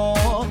ما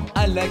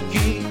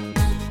الکی،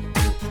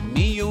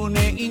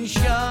 میونه این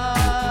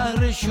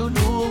شهر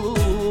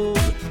شلوغ،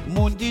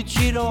 موندی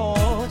چی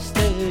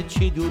راسته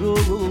چی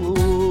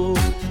دروغ،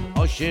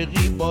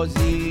 عاشقی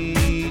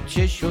بازی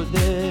چه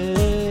شده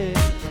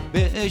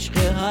به عشق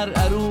هر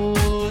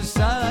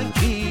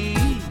عروسکی،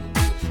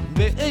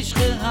 به عشق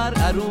هر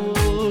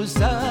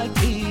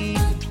عروسکی،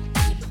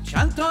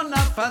 چند تا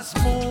نفس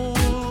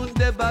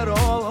مونده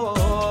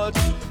برات،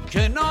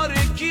 کنار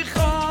کی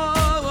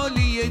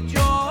خالی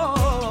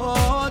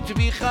جات،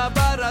 بی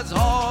خبر از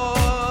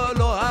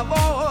حال و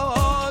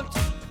هوات.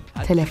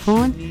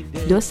 تلفن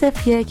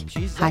 201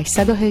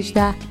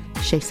 818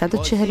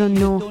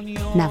 649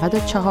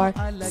 94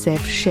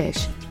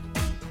 06.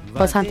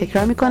 باز هم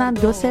تکرار میکنم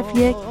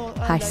 201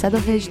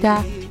 818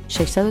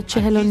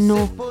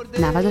 649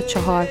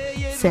 94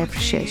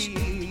 06.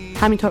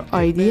 همینطور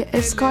آیدی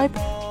اسکایپ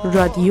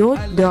رادیو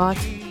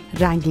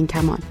رنگین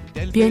کمان.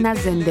 بیاین از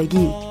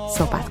زندگی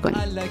صحبت کنیم.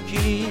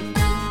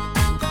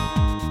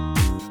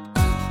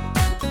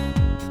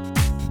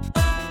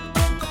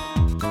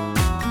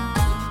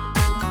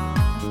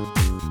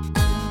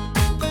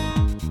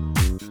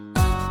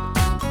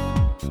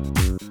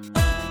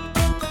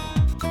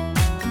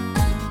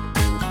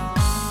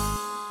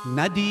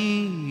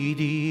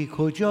 ندیدی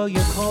کجای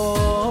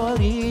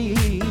کاری،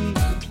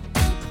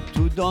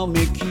 تو دام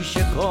کی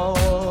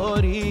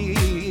شکاری،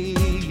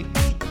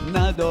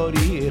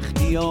 نداری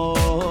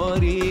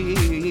اختیاری،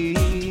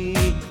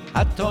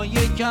 حتی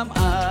یکم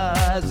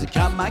از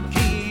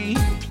کمکی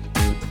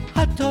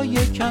حتی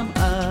یکم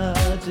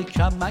از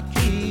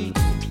کمکی.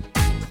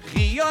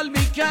 خیال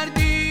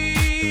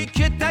میکردی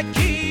که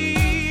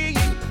تکی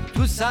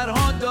تو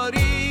سرها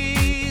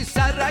داری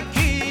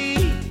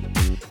سرکی،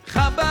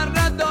 خبر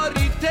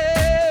نداری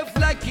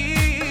تفلکی،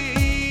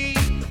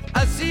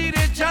 اسیر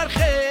چرخ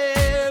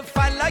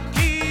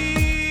فلکی،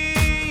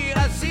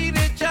 اسیر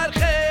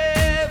چرخ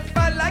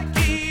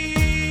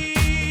فلکی،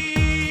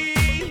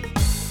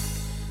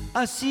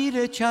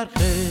 اسیر چرخ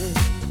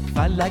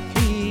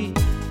فلکی.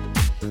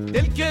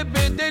 دل که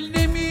به دل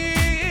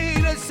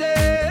نمیرسه،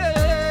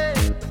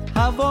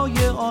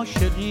 هوای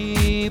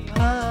عاشقی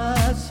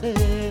پسه،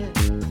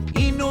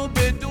 اینو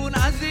بدون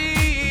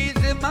عزیز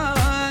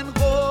من،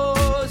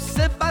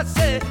 قصه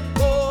بسه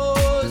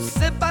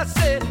قصه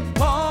بسه،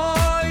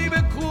 پای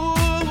به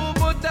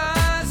کوب و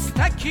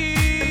دستکی،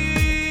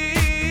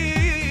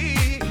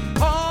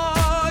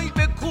 پای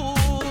به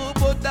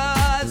کوب و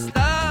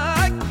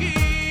دستکی.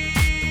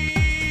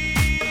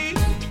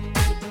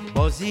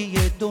 بازی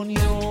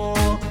دنیا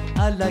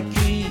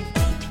الکی،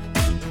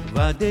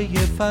 وعده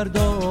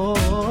فردا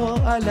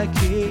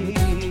الکی،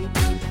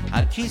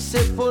 هر کی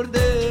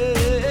سپرده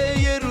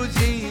یه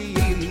روزی،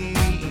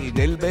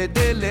 دل به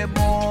دل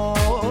ما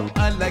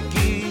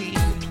الکی،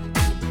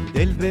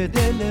 دل به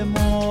دل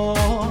ما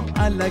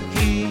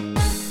الکی.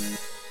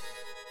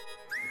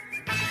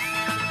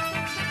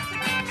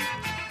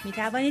 می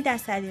توانید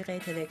از طریق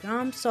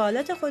تلگرام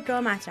سوالات خود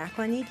را مطرح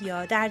کنید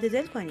یا درد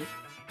دل کنید.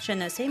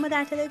 شناسه ما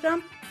در تلگرام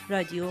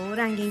رادیو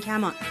رنگین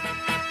کمان.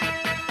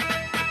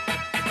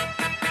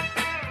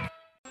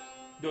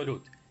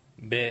 درود،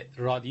 به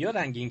رادیو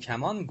رنگین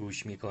کمان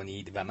گوش می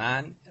کنید و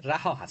من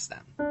رها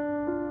هستم.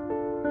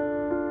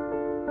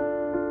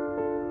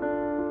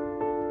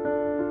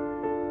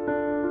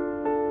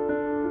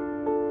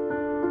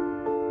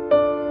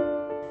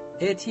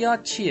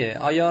 اعتیاد چیه؟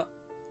 آیا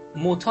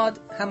معتاد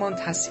همان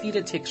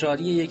تصویر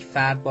تکراری یک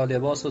فرد با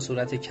لباس و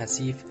صورت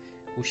کثیف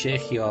گوشه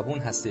خیابون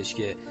هستش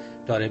که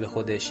داره به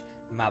خودش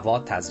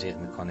مواد تزریق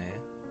میکنه؟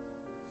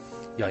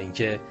 یا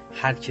اینکه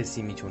هر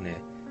کسی میتونه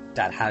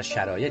در هر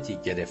شرایطی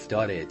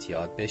گرفتار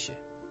اعتیاد بشه؟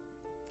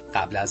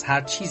 قبل از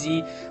هر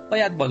چیزی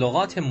باید با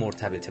لغات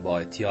مرتبط با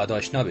اعتیاد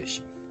آشنا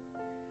بشیم.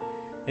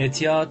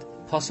 اعتیاد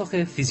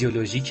پاسخ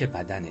فیزیولوژیک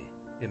بدنه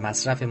به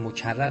مصرف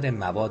مکرر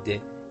مواد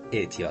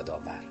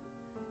اعتیادآور.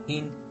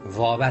 این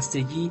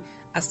وابستگی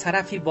از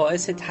طرفی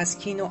باعث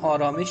تسکین و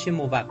آرامش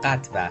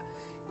موقت و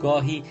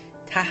گاهی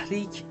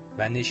تحریک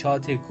و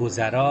نشاط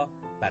گذرا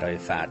برای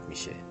فرد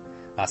میشه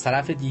و از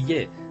طرف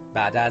دیگه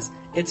بعد از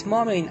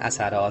اتمام این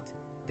اثرات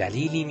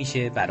دلیلی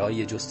میشه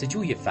برای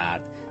جستجوی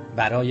فرد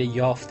برای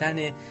یافتن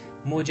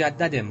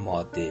مجدد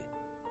ماده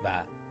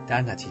و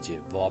در نتیجه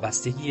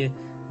وابستگی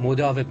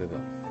مداوم به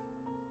اون.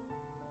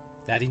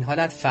 در این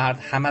حالت فرد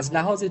هم از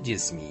لحاظ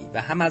جسمی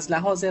و هم از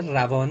لحاظ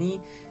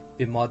روانی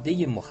به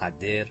ماده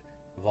مخدر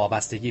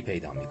وابستگی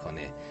پیدا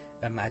میکنه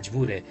و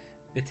مجبوره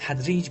به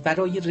تدریج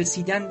برای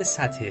رسیدن به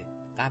سطح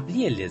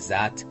قبلی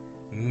لذت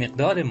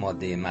مقدار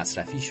ماده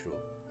مصرفیش رو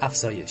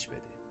افزایش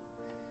بده.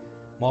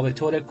 ما به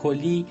طور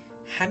کلی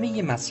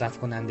همه مصرف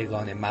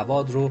کنندگان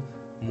مواد رو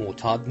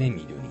معتاد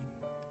نمیدونیم،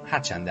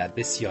 هرچند در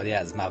بسیاری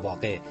از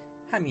مواقع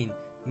همین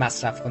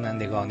مصرف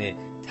کنندگان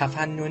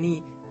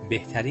تفننی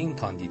بهترین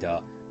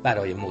کاندیدا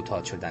برای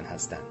معتاد شدن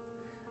هستند.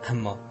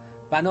 اما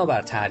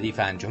بنابر تعریف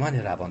انجمن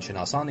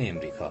روانشناسان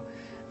امریکا،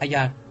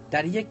 اگر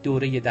در یک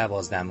دوره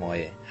 12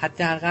 ماهه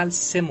حداقل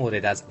 3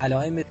 مورد از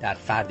علائم در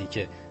فردی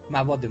که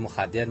مواد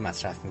مخدر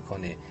مصرف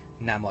میکنه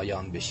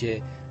نمایان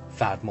بشه،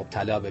 فرد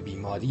مبتلا به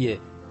بیماری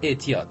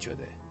اعتیاد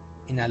شده.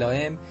 این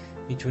علائم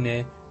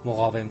میتونه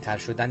مقاومتر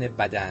شدن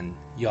بدن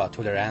یا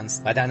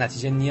تولرنس و در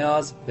نتیجه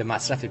نیاز به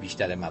مصرف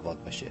بیشتر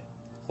مواد باشه،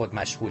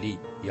 خودمشغولی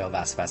یا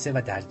وسوسه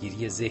و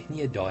درگیری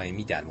ذهنی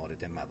دائمی در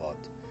مورد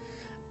مواد،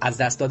 از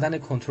دست دادن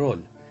کنترل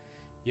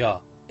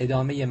یا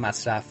ادامه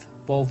مصرف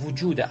با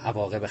وجود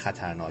عواقب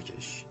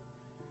خطرناکش،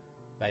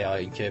 و یا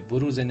اینکه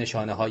بروز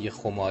نشانه‌های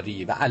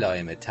خماری و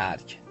علائم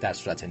ترک در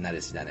صورت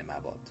نرسیدن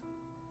مواد.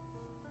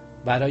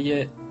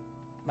 برای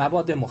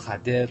مواد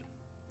مخدر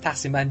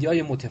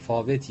تقسیم‌بندی‌های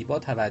متفاوتی با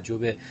توجه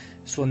به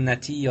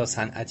سنتی یا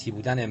صنعتی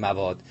بودن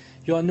مواد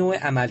یا نوع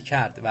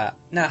عملکرد و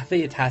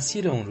نحوه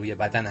تأثیر اون روی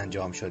بدن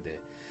انجام شده،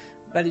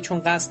 ولی چون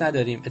قصد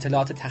نداریم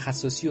اطلاعات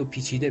تخصصی و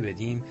پیچیده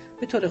بدیم،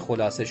 به طور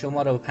خلاصه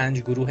شما را به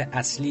 5 گروه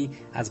اصلی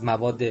از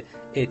مواد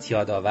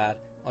اعتیادآور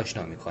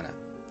آشنا می‌کنم: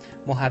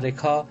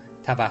 محرک‌ها،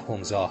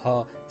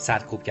 توهمزاها،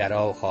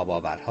 سرکوبگرها و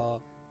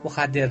خواب‌آورها،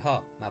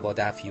 مخدرها، مواد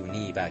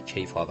افیونی و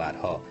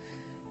کیف‌آورها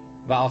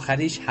و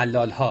آخریش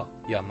حلال‌ها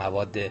یا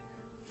مواد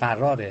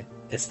فرار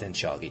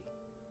استنشاقی.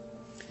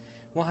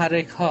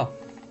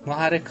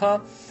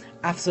 محرک‌ها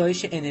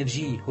افزایش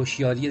انرژی،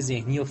 هوشیاری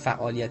ذهنی و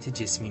فعالیت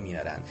جسمی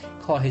میارن،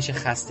 کاهش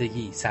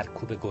خستگی،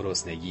 سرکوب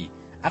گرسنگی،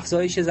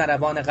 افزایش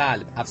ضربان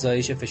قلب،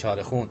 افزایش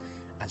فشار خون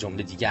از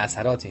جمله دیگه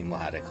اثرات این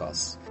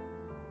محرک‌هاست.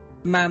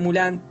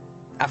 معمولاً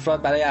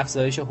افراد برای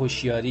افزایش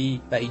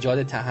هوشیاری و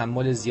ایجاد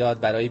تحمل زیاد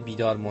برای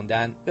بیدار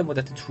موندن به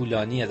مدت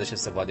طولانی ازش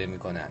استفاده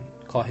میکنن.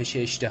 کاهش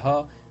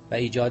اشتها و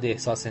ایجاد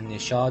احساس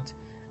نشاط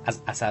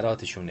از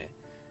اثراتشونه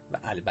و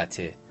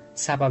البته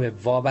سبب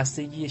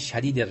وابستگی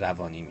شدید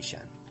روانی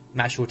میشن.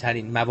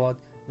 مشهورترین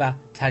مواد و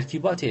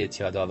ترکیبات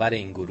اعتیادآور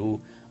این گروه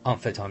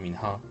آمفتامین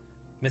ها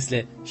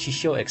مثل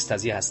شیشه و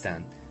اکستازی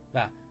هستند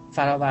و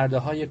فراورده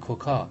های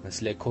کوکا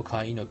مثل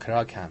کوکائین و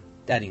کراک هم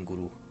در این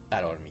گروه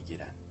قرار می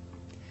گیرند.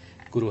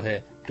 گروه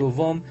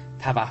دوم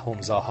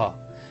توهمزاها،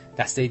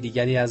 دسته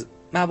دیگری از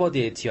مواد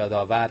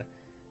اعتیادآور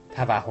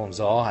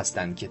توهمزاها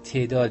هستند که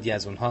تعدادی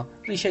از اونها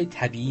ریشه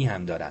طبیعی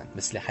هم دارند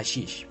مثل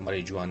حشیش،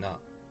 ماریجوانا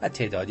و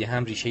تعدادی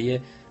هم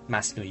ریشه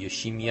مصنوعی و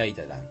شیمیایی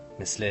دارند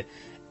مثل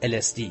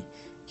LSD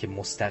که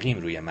مستقیم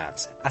روی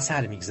مغز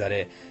اثر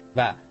میگذاره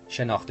و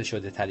شناخته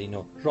شده ترین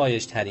و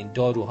رایج ترین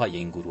داروهای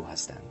این گروه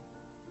هستند.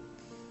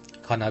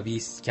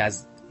 کانابیس که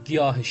از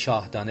گیاه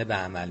شاهدانه به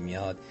عمل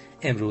میاد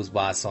امروز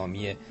با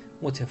اسامی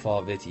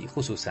متفاوتی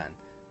خصوصا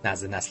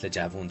نزد نسل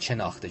جوان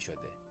شناخته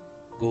شده: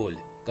 گل،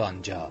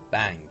 گانجا،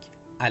 بنگ،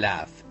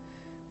 علف،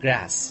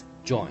 گراس،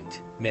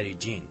 جوینت،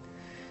 مریجین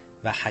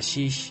و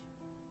حشیش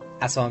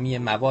اسامی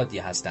موادی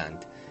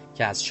هستند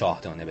که از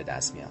شاهدانه به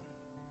دست میان.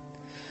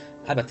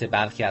 البته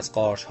برخی از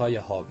قارچ‌های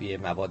حاوی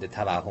مواد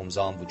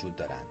توهمزا وجود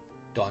دارند.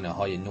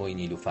 دانه‌های نوعی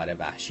نیلوفر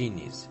وحشی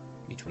نیز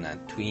میتونن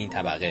توی این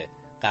طبقه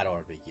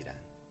قرار بگیرن.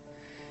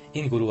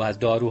 این گروه از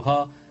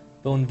داروها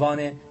به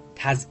عنوان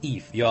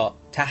تضعیف یا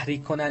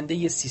تحریک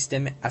کننده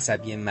سیستم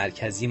عصبی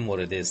مرکزی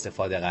مورد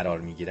استفاده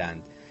قرار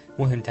میگیرند.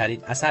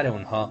 مهمترین اثر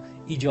اونها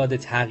ایجاد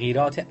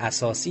تغییرات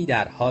اساسی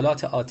در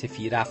حالات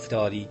عاطفی،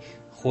 رفتاری،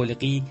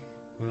 خلقی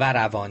و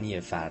روانی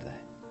فرده.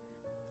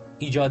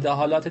 ایجاد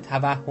حالات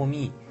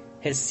توهمی،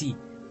 حسی،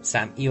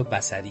 سمعی و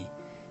بصری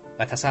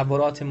و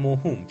تصورات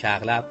موهوم که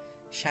اغلب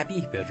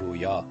شبیه به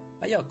رویا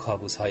و یا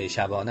کابوس‌های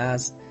شبانه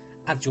است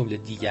از جمله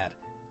دیگر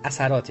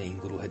اثرات این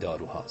گروه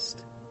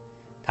داروهاست.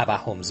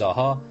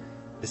 توهمزاها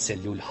به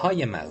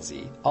سلول‌های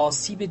مغزی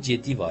آسیب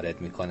جدی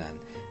وارد می‌کنند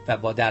و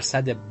با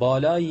درصد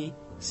بالایی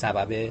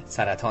سبب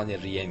سرطان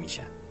ریه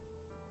میشن.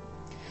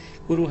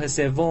 گروه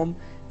سوم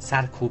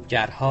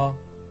سرکوبگرها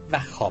و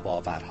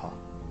خواب‌آورها.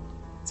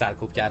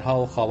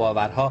 سرکوبگرها و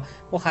خواب‌آورها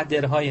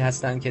مخدرهایی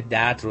هستند که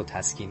درد رو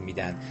تسکین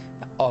میدن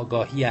و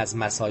آگاهی از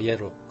مسائل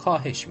رو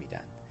کاهش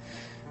میدن.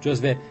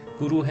 جزو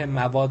گروه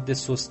مواد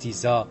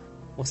سستیزا،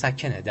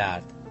 مسکن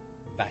درد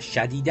و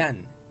شدیداً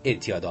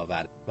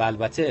اعتیادآور و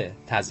البته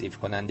تضعیف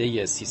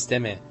کننده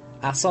سیستم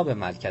اعصاب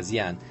مرکزی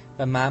اند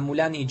و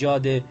معمولاً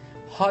ایجاد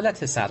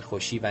حالت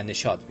سرخوشی و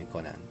نشاط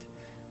میکنند.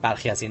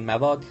 برخی از این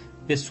مواد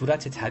به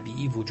صورت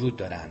طبیعی وجود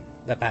دارند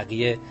و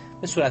بقیه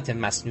به صورت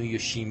مصنوعی و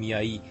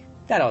شیمیایی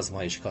در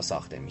آزمایشگاه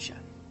ساخته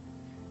میشن.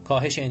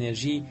 کاهش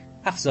انرژی،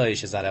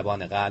 افزایش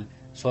ضربان قلب،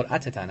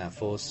 سرعت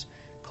تنفس،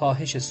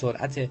 کاهش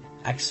سرعت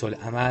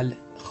عکس‌العمل،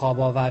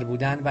 خواب‌آور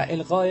بودن و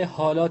القای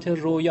حالات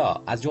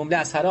رویا از جمله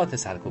اثرات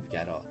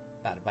سرکوبگرا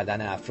بر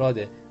بدن افراد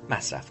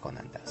مصرف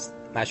کننده است.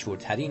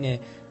 مشهورترین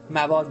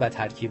مواد و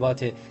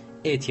ترکیبات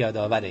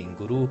اعتیادآور این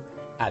گروه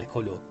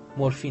الکل و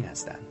مورفین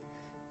هستند.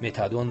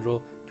 متادون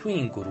رو تو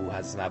این گروه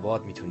از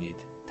مواد میتونید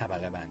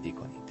طبقه بندی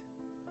کنید.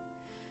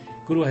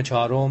 گروه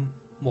چهارم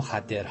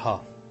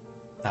مخدرها،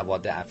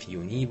 مواد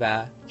افیونی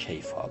و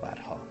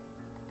کیف‌آورها.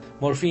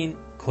 مورفین،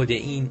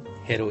 کدئین،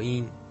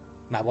 هروئین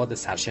مواد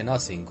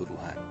سرشناس این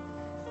گروهند.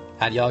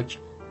 تریاک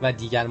و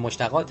دیگر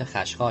مشتقات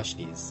خشخاش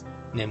نیز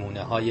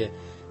نمونه‌های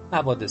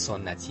مواد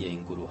سنتی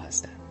این گروه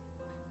هستند.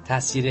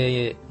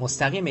 تأثیر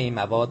مستقیم این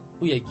مواد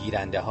روی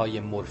گیرنده‌های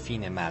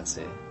مورفین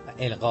مغزه و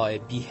القاء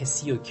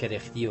بی‌حسی و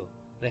کرختی و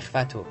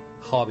رخوت و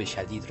خواب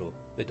شدید رو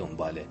به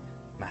دنبال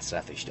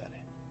مصرفش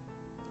داره.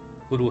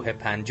 گروه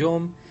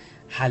پنجم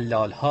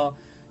حلال‌ها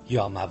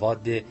یا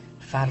مواد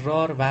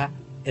فرار و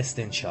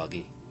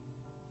استنشاقی.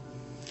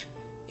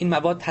 این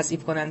مواد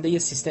تضعیف کننده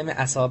سیستم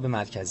اعصاب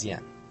مرکزی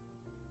هستند.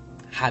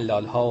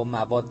 حلال‌ها و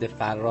مواد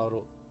فرار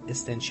و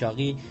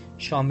استنشاقی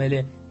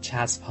شامل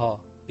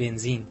چسب‌ها،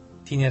 بنزین،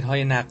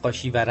 تینرهای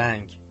نقاشی و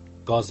رنگ،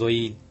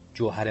 گازوئیل،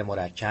 جوهر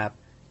مرکب،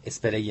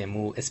 اسپری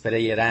مو،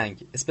 اسپری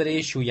رنگ،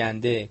 اسپری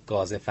شوینده،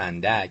 گاز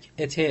فندک،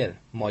 اتر،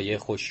 مایع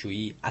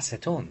خشکشویی،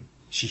 استون،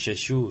 شیشه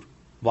شور،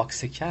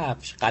 واکس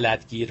کفش،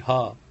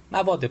 غلطگیرها،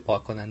 مواد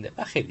پاک کننده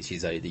و خیلی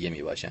چیزهای دیگه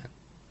می باشن.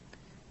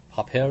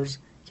 پاپرز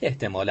که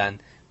احتمالاً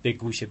به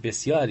گوش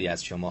بسیاری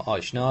از شما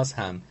آشناس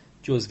هم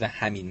جزو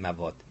همین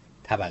مواد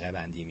طبقه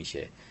بندی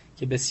میشه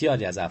که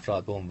بسیاری از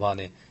افراد به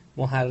عنوان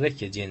محرک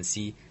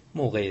جنسی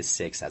موقع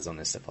سکس از آن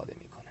استفاده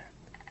میکنند.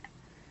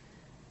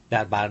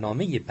 در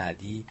برنامه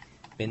بعدی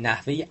به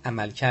نحوه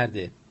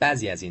عملکرد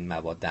بعضی از این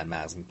مواد در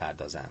مغز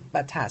میپردازم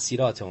و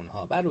تأثیرات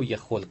اونها بر روی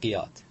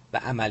خلقیات و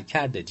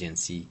عملکرد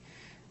جنسی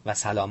و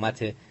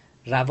سلامت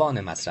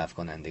روان مصرف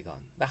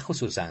کنندگان و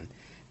خصوصاً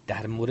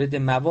در مورد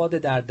مواد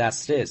در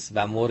دسترس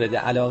و مورد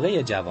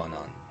علاقه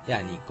جوانان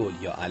یعنی گل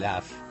یا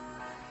علف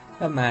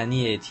و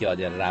معنی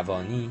اعتیاد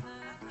روانی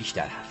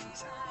بیشتر حرف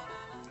میزنم.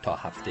 تا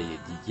هفته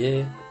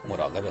دیگه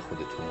مراقب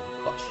خودتون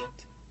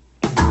باشید.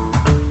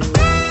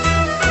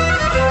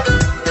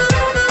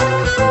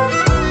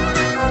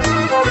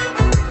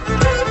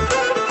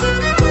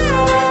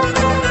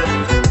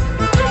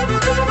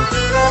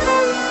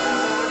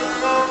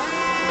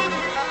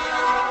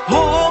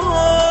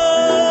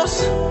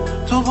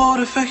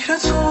 فکر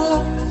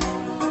تو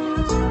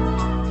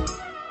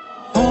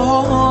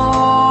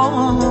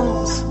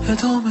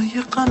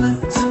ادامه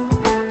غمت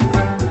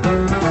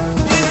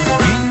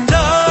این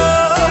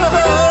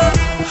در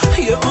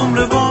یه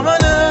عمر با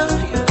منه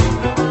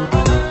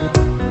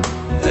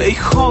ای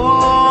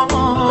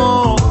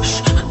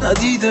کاش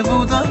ندیده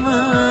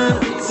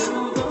بودمت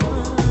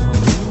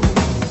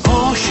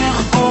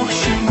عاشق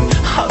باشی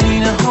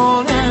همین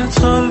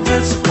حالت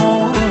قلبت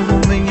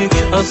آرومه یک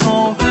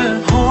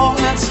عذابه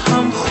حالت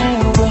هم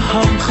خوبه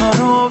هم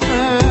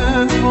خرابه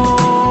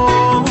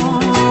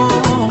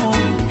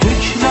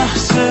یک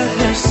لحظه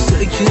حس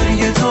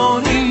گریه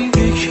داری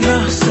یک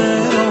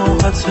لحظه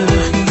راحت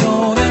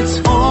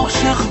خیالت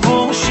عاشق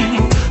باشی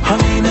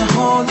همین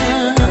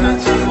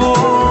حالت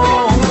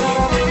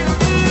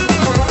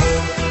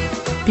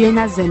بیاین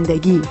از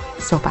زندگی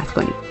صحبت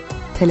کنیم.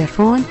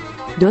 تلفن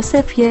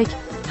 201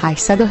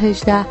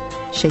 818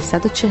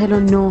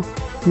 649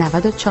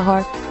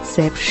 94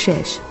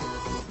 06.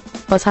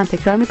 باز هم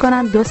تکرار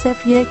میکنم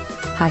 201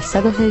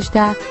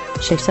 818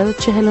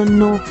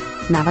 649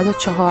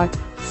 94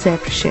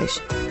 06.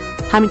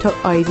 همینطور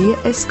آیدی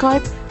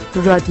اسکایپ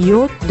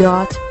رادیو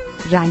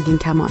رنگین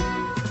کمان.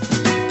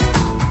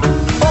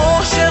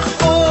 عاشق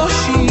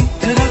باشی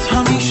دلت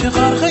همیشه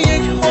غرق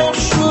یک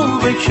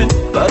آشوبه که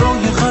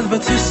برای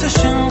قلبت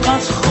حسش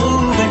اینقدر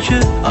خوبه که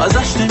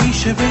ازش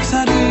نمیشه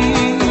بگذری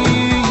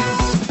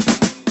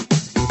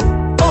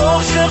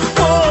عاشق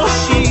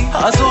باشی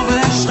عذاب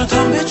عشقت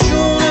هم به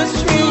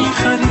جونت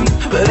میخری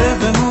بره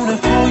بمونه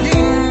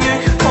پایین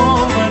یک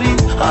باوری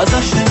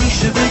ازش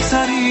نمیشه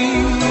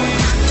بگذری.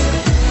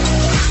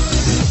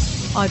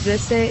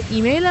 آدرس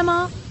ایمیل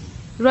ما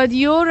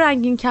رادیو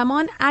رنگین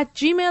کمان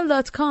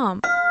 @gmail.com.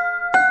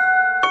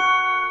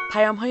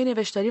 پیام‌های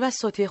نوشتاری و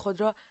صوتی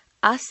خود را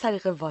از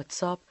طریق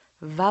واتساپ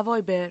و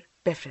وایبر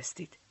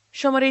بفرستید.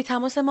 شماره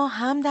تماس ما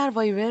هم در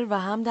وایبر و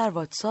هم در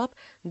واتساپ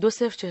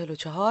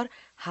 2044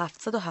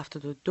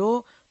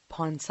 772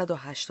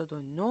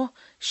 589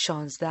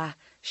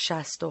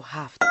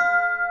 1667.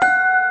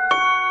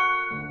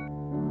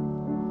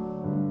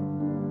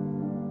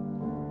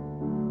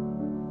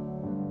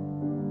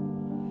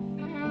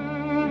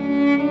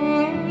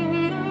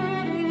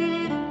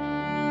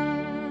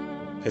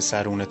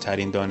 پسرونه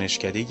ترین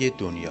دانشکده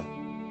دنیا،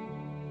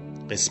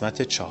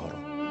 قسمت 4.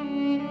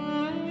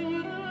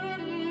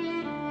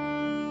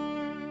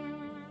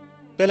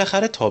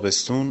 بالاخره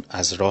تابستون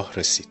از راه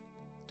رسید.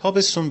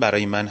 تابستون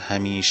برای من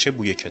همیشه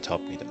بوی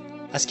کتاب میداد.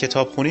 از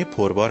کتابخونه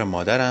پربار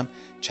مادرم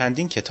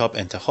چندین کتاب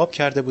انتخاب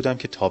کرده بودم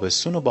که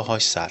تابستون رو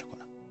باهاش سر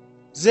کنم.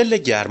 ظل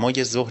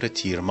گرمای ظهر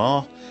تیر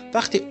ماه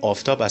وقتی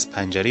آفتاب از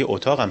پنجره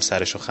اتاقم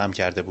سرشو خم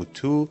کرده بود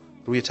تو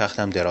روی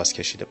تختم دراز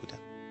کشیده بودم.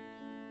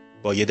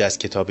 با یه دست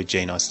کتاب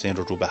جین آستین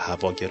رو به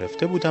هوا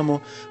گرفته بودم و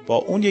با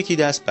اون یکی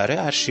دست برای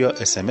ارشیا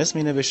SMS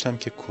می نوشتم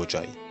که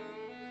کجایی.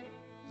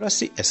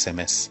 راستی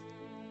SMS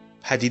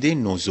پدیده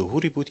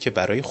نوظهوری بود که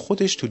برای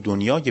خودش تو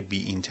دنیای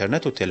بی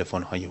اینترنت و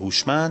تلفن‌های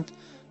هوشمند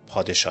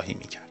پادشاهی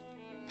می‌کرد.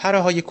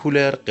 پره‌های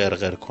کولر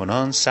قرقر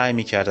کنان سعی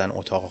می‌کردن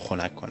اتاق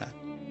خنک کنن.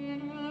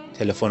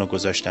 تلفن رو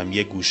گذاشتم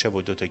یه گوشه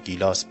و 2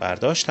 گیلاس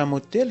برداشتم و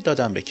دل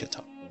دادم به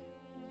کتاب.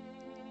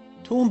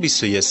 تو اون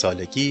 21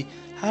 سالگی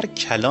هر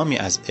کلامی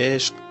از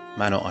عشق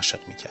منو عاشق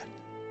می‌کرد.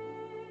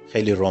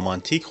 خیلی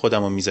رمانتیک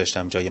خودم رو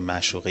می‌ذاشتم جای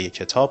معشوقه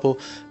کتاب و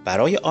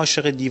برای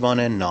عاشق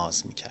دیوانه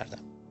ناز می‌کردم.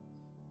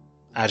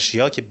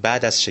 ارشیا که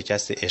بعد از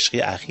شکست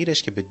عشقی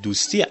اخیرش که به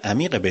دوستی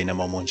عمیق بین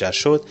ما منجر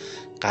شد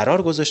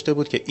قرار گذاشته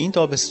بود که این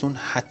تابستون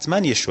حتما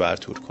یه شوهر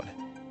تور کنه.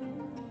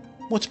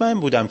 مطمئن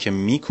بودم که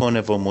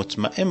میکنه و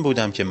مطمئن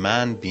بودم که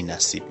من بی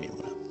نصیب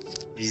میمونم.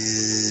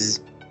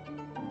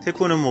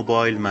 تکون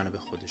موبایل منو به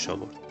خودش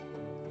آورد.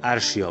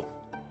 ارشیا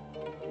بود.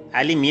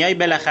 علی میای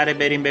بالاخره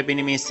بریم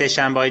ببینیم این 3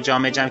 شنبه‌های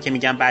جام جم که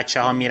میگن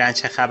بچه‌ها میرن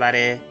چه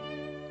خبره؟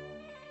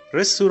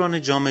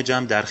 رستوران جام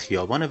جم در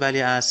خیابان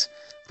ولیعصر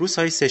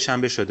روزهای 3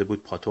 شنبه شده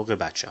بود پاتوق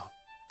بچه‌ها.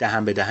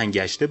 دهن به دهن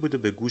گشته بود و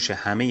به گوش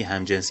همه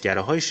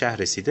همجنسگراهای شهر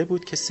رسیده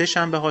بود که 3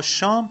 شنبه ها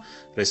شام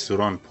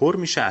رستوران پر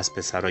میشه از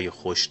پسرای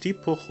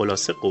خوشتیپ و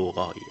خلاصه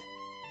قوقاییه.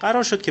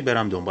 قرار شد که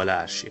برم دنبال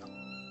ارشیا.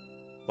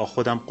 با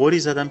خودم قوری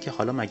زدم که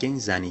حالا مگه این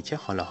زنی که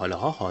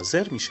حالاها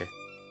حاضر میشه؟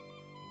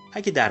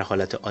 اگه در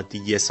حالت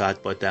عادی 1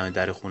 ساعت با دم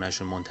در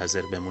خونه‌شون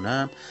منتظر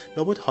بمونم،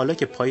 لابد حالا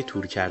که پای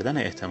تور کردن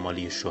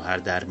احتمالی شوهر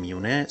در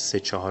میونه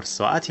 3-4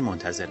 ساعتی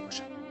منتظر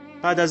باشم.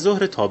 بعد از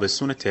ظهر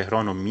تابستون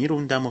تهران رو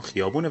میروندم و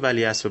خیابون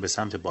ولیعصر رو به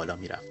سمت بالا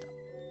میرفتم.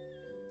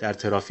 در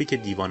ترافیک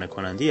دیوانه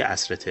کننده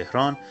عصر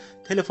تهران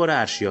تلفن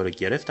ارشیا رو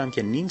گرفتم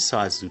که 1/2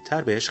 ساعت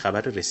زودتر بهش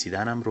خبر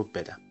رسیدنم رو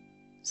بدم.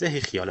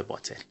 زهی خیال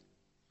باطل.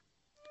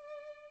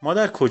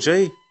 مادر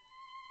کجایی؟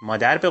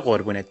 مادر به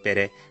قربونت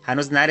بره.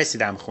 هنوز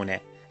نرسیدم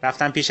خونه.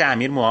 رفتم پیش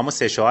امیر موامو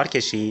 3 شوهر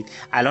کشید.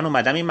 الان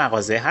اومدم این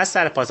مغازه هست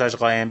سر پاساژ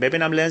قائم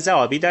ببینم لنز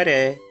آبی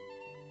داره.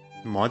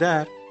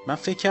 مادر من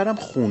فکر کردم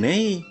خونه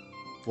ای.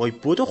 وای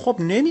بودو خب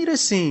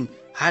نمیرسیم.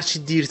 هرچی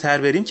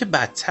دیرتر بریم که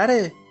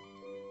بدتره.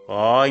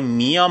 وای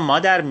میام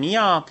مادر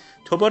میام.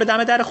 تو برو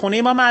دم در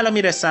خونه ما من الان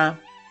میرسم.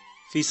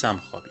 فیسم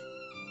خوابید.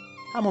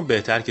 همون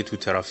بهتر که تو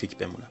ترافیک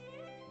بمونم.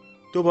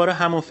 دوباره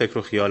همون فکر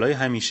و خیالای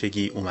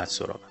همیشگی اومد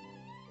سراغم.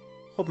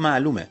 خب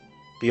معلومه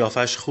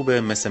قیافش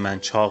خوبه، مثل من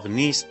چاق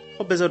نیست،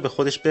 خب بذار به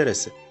خودش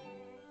برسه.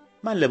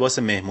 من لباس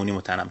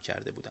مهمونی تنم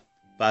کرده بودم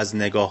و از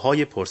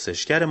نگاه‌های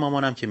پرسشگر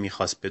مامانم که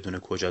میخواست بدون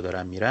کجا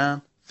دارم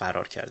میرم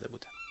فرار کرده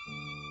بودم.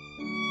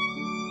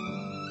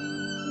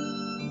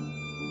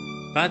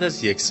 بعد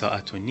از 1.5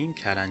 ساعت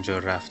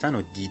کلنجار رفتن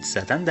و دید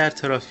زدن در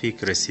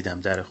ترافیک رسیدم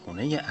در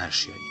خونه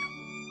ارشیایینا.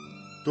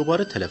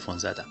 دوباره تلفن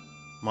زدم.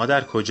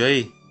 مادر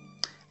کجایی؟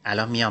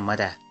 الان میام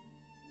مادر.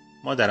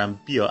 مادرم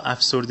بیا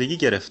افسردگی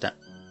گرفتم.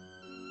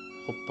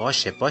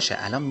 خب باشه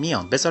الان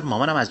میام، بذار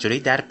مامانم از جلوی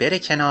در بره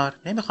کنار،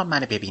 نمیخوام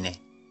منو ببینه.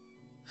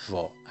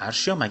 وا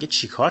ارشیا مگه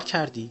چی کار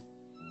کردی؟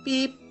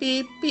 بیپ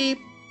بیپ بیپ.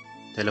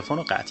 تلفن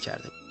رو قطع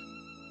کرده بود.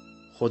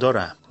 خدا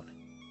رحم کنه.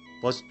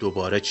 باز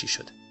دوباره چی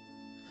شده؟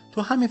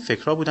 تو همین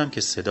فکرها بودم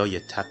که صدای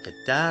تق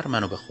در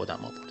منو به خودم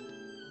آورد.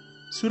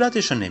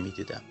 صورتشو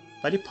نمیدیدم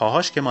ولی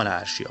پاهاش که مال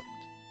ارشیا بود.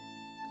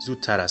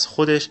 زودتر از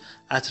خودش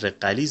عطر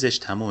غلیظش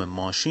تموم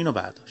ماشین رو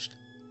برداشت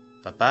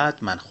و بعد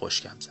من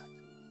خشکم زد.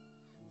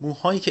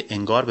 موهایی که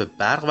انگار به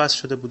برق وصل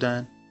شده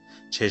بودن،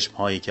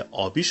 چشمهایی که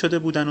آبی شده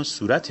بودن و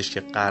صورتش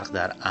که غرق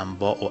در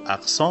انواع و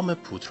اقسام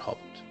پودرها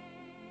بود.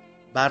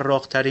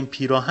 براق‌ترین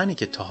پیراهنی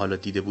که تا حالا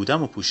دیده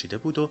بودم و پوشیده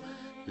بود و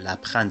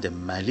لبخند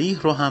ملیح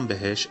رو هم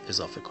بهش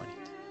اضافه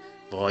کنید.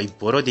 وای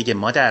برو دیگه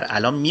مادر،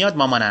 الان میاد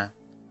مامانم.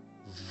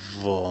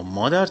 وا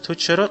مادر تو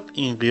چرا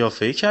این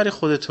قیافه‌ای کردی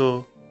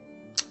خودتو؟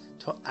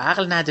 تو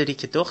عقل نداری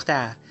که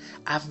دختر،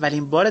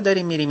 اولین بار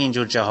داریم میریم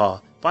اینجور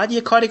جاها، باید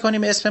یه کاری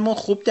کنیم اسممون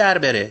خوب در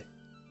بره،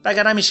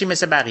 وگرنه میشیم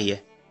مثل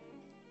بقیه.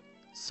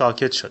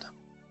 ساکت شدم.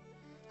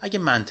 اگه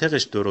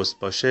منطقش درست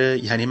باشه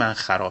یعنی من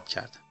خراب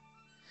کردم،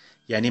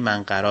 یعنی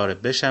من قراره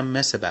بشم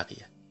مثل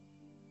بقیه.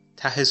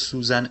 ته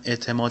سوزن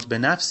اعتماد به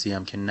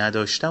نفسیم که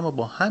نداشتم و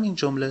با همین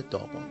جمله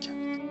داغون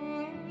کرد.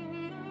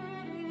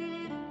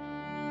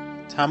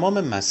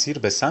 تمام مسیر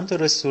به سمت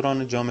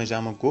رستوران جام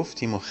جم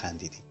گفتیم و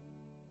خندیدیم.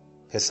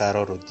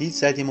 پسرا رو دید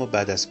زدیم و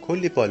بعد از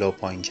کلی بالا و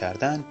پایین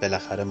کردن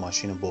بالاخره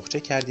ماشین رو بخچه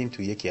کردیم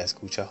تو یکی از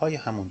کوچه های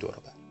همون دور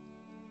و بر.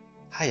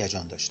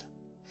 هیجان داشتم.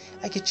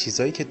 اگه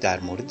چیزایی که در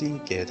مورد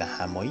این گرد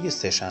همایی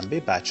سه‌شنبه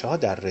بچه‌ها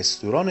در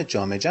رستوران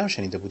جام جم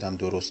شنیده بودم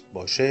درست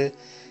باشه،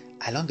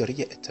 الان داره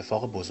یه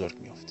اتفاق بزرگ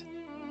میفته.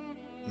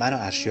 من و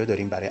ارشیا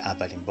داریم برای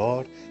اولین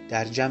بار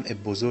در جمع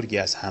بزرگی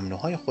از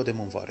هم‌نوع‌های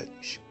خودمون وارد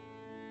میشیم.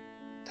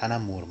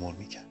 تنم مرمور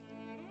میکرد.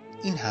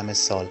 این همه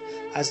سال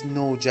از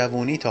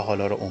نوجوانی تا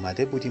حالا رو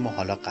اومده بودیم و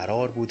حالا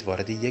قرار بود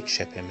وارد یک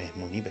شبه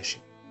مهمونی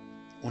بشیم.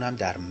 اونم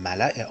در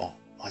ملأ عام.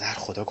 مادر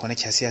خدا کنه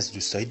کسی از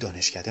دوستای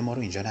دانشکده ما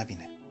رو اینجا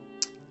نبینه.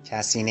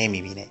 کسی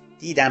نمیبینه.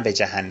 دیدم به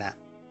جهنم.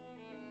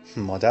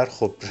 مادر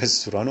خب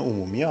رستوران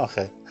عمومی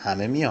آخه،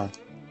 همه میان.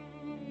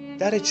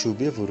 در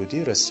چوبی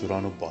ورودی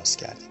رستوران رو باز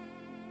کردیم.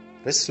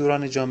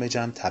 رستوران جام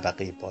جم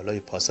طبقه بالای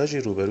پاساژی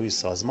روبروی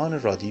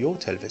سازمان رادیو و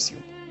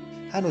تلویزیون.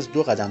 هنوز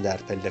 2 قدم در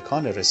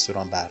پلکان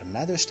رستوران بر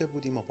نداشته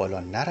بودیم و بالا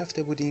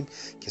نرفته بودیم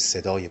که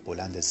صدای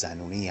بلند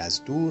زنونی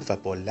از دور و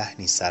با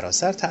لحنی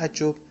سراسر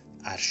تعجب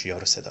ارشیا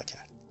رو صدا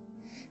کرد.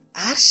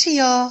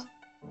 ارشیا!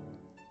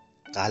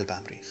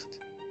 قلبم ریخت.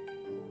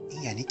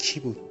 این یعنی کی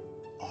بود؟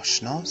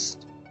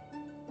 آشناست؟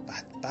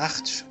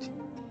 بدبخت شدیم.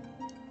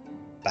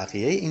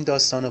 بقیه این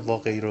داستان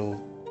واقعی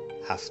رو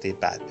هفته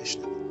بعد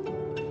بشنویم.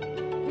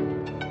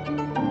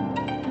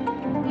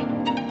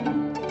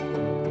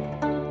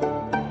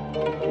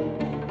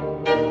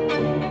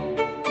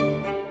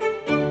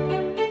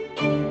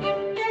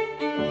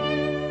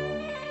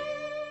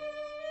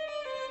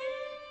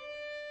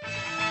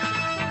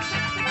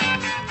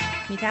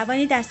 می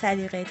توانید از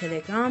طریق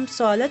تلگرام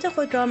سوالات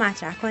خود را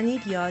مطرح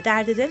کنید یا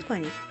درد دل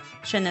کنید.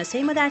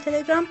 شناسه ما در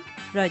تلگرام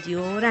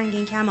رادیو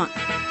رنگین کمان.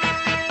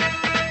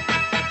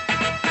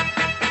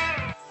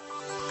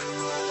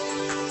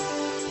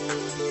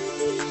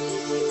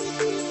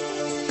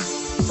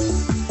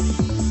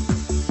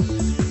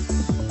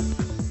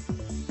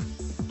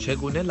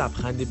 چگونه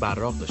لبخندی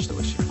براق داشته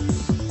باشیم؟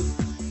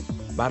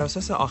 بر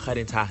اساس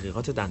آخرین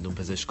تحقیقات دندون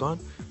پزشکان،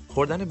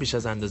 خوردن بیش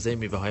از اندازه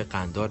میوه‌های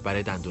قنددار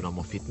برای دندون‌ها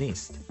مفید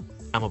نیست.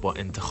 اما با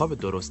انتخاب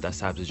درست از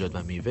سبزیجات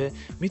و میوه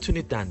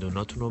میتونید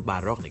دندوناتون رو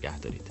براق نگه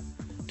دارید.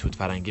 توت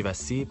فرنگی و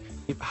سیب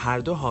هر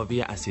دو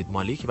حاوی اسید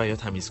مالیک و یا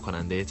تمیز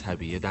کننده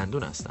طبیعی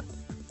دندون هستند.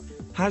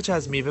 هرچه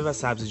از میوه و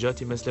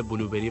سبزیجاتی مثل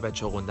بلوبری و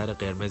چغندر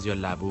قرمز یا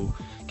لبو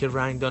که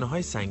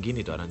رنگدانه‌های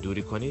سنگینی دارن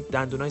دوری کنید،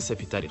 دندونای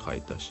سفیدتری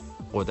خواهید داشت.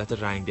 قدرت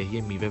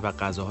رنگدهی میوه و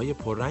غذاهای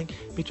پررنگ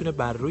میتونه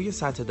بر روی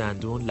سطح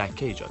دندون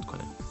لکه ایجاد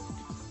کنه.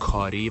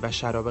 کاری و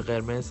شراب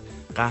قرمز،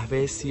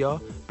 قهوه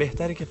سیاه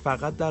بهتره که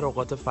فقط در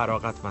اوقات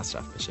فراغت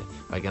مصرف بشه،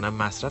 وگرنه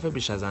مصرف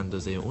بیش از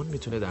اندازه اون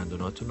میتونه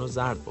دندوناتون رو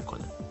زرد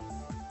بکنه.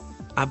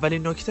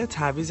 اولین نکته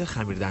تعویض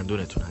خمیر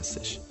دندونتون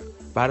هستش.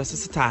 بر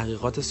اساس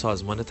تحقیقات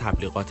سازمان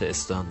تبلیغات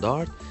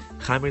استاندارد،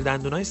 خمیر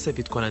دندونای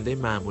سفید کننده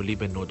معمولی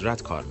به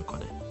ندرت کار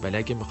میکنه، ولی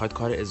اگه میخواید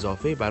کار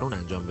اضافه‌ای بر اون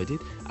انجام بدید،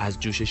 از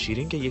جوش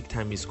شیرین که یک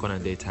تمیز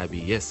کننده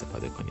طبیعی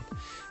استفاده کنید.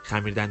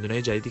 خمیر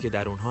دندونای جدیدی که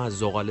در اونها از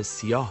زغال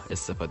سیاه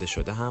استفاده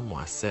شده هم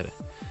موثره.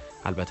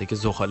 البته که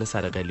زغال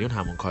سر قلیون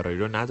همون کارایی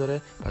رو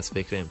نداره، پس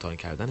فکر امتحان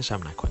کردنش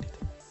هم نکنید.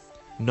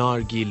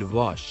 نارگیل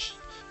واش.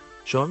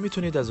 شما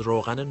میتونید از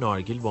روغن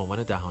نارگیل به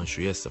عنوان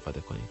دهانشویی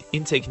استفاده کنید.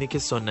 این تکنیک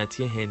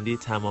سنتی هندی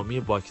تمامی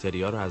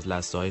باکتریا رو از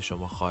لثه‌های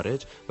شما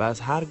خارج و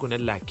از هر گونه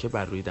لکه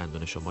بر روی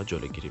دندون شما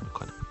جلوگیری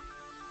میکنه.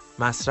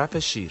 مصرف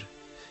شیر.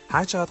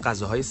 هر چقدر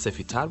غذاهای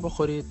سفیدتر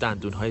بخورید،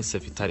 دندونهای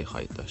سفیدتری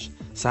خواهید داشت.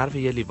 صرف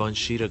یه لیوان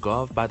شیر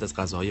گاو بعد از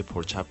غذاهای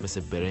پرچرب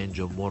مثل برنج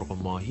و مرغ و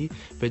ماهی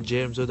به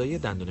جرم‌زدایی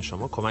دندون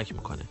شما کمک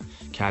میکنه.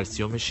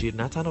 کلسیم شیر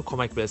نه تنها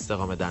کمک به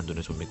استحکام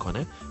دندونتون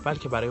میکنه،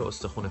 بلکه برای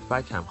استخوان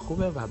فک هم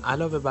خوبه و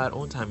علاوه بر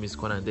اون تمیز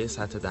کننده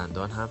سطح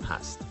دندان هم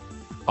هست.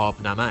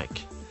 آب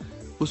نمک.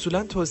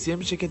 اصولاً توصیه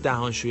میشه که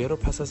دهانشویی رو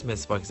پس از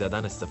مسواک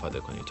زدن استفاده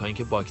کنید تا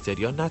اینکه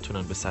باکتریا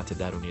نتونن به سطح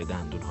درونی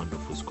دندون ها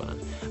نفوذ کنن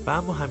و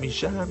اما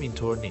همیشه هم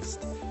اینطور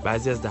نیست.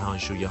 بعضی از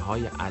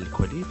دهانشویی‌های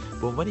الکلی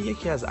به عنوان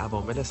یکی از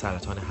عوامل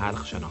سرطان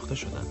حلق شناخته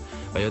شدن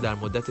و یا در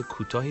مدت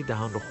کوتاهی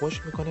دهان رو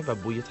خشک میکنه و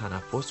بوی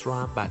تنفس رو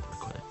هم بد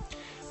میکنه.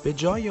 به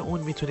جای اون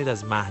میتونید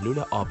از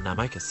محلول آب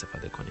نمک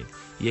استفاده کنید.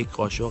 یک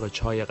قاشق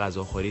چای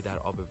غذاخوری در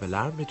آب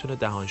ولرم میتونه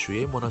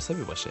دهانشویی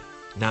مناسبی باشه.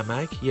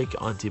 نمک یک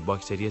آنتی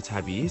باکتری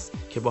طبیعی است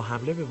که با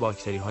حمله به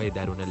باکتری های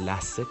درون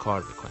لثه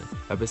کار میکنه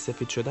و به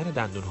سفید شدن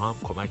دندون ها هم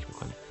کمک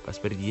میکنه. پس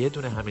برید یه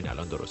دونه همین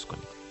الان درست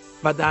کنید.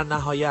 و در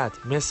نهایت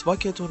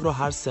مسواکتون رو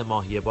هر 3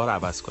 ماه یه بار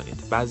عوض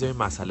کنید. بعضی این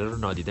مسئله رو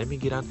نادیده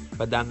میگیرن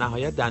و در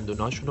نهایت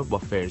دندوناشون رو با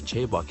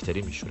فرچه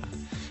باکتری میشورن.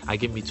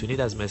 اگه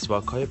میتونید از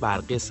مسواک‌های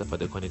برقی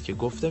استفاده کنید که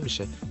گفته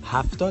میشه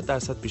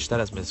 70% بیشتر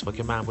از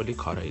مسواک معمولی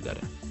کارایی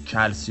داره.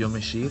 کلسیم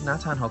شیر نه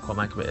تنها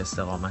کمک به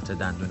استقامت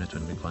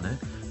دندونتون میکنه،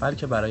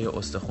 بلکه برای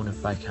استخوان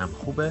فک هم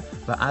خوبه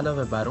و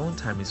علاوه بر اون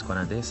تمیز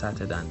کننده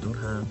سطح دندون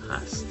هم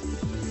هست.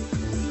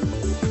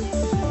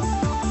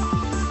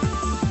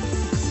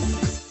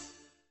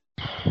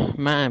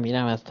 من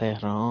امیرم از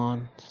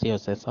تهران،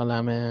 33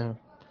 سالمه.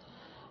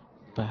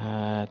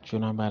 بعد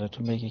جونم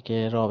براتون بگه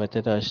که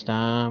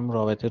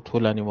رابطه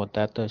طولانی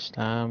مدت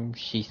داشتم،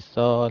 6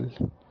 سال.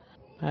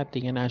 بعد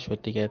دیگه نشد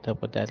دیگه،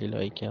 طبق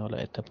دلیلایی که حالا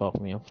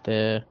اتفاق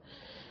میفته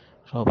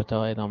رابطه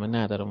ها ادامه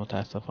نداره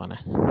متاسفانه.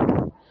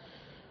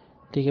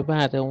 دیگه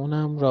بعد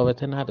اونم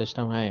رابطه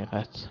نداشتم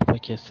حقیقت با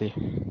کسی،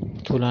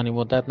 طولانی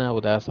مدت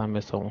نبوده اصلا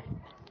مثل اون.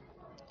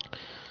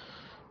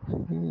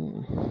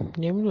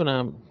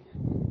 نمیدونم،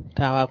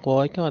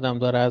 توقعایی که آدم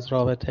داره از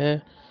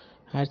رابطه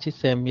هرچی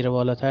سن میره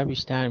بالاتر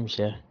بیشتر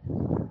میشه،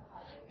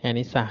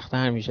 یعنی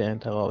سخت‌تر میشه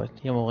انتخابت.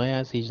 یه موقعی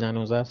از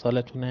 18-19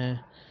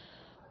 سالتونه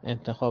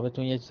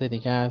انتخابتون یه چیز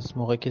دیگه است،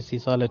 موقعی که 30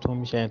 سالتون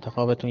میشه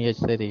انتخابتون یه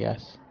چیز دیگه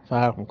است،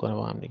 فرق میکنه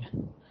با هم دیگه.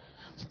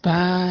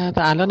 بعد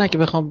الان اگه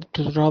بخوام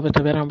تو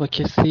رابطه برم با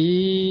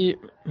کسی،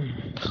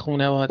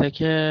 خانواده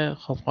که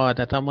خب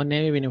قاعدتا ما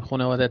نمیبینیم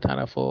خانواده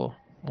طرفو،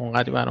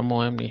 اونقدر برام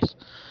مهم نیست،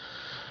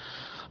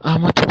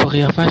 اما تو با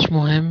قیافش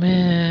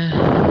مهمه،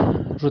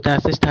 رو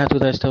دستش تتو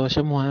داشته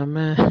باشه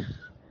مهمه.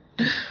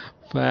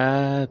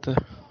 بعد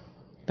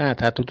نه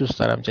تتو دوست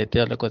دارم جدی،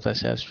 حالا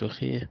گذشته از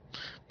شوخی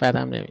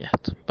بدم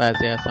نمیاد،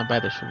 بعضی اصلا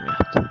بدشون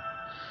میاد.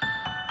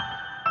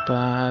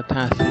 بعد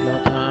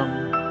تحصیلاتم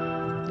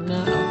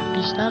نه،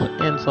 بیشتر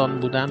انسان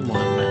بودن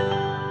مهمه.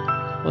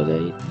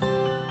 خدایی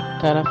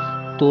طرف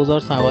 2000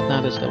 سواد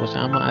نداشته باشه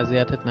اما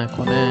اذیتت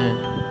نکنه،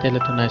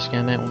 دلتو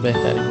نشکنه، اون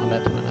بهترین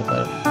حالت به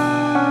نظر من.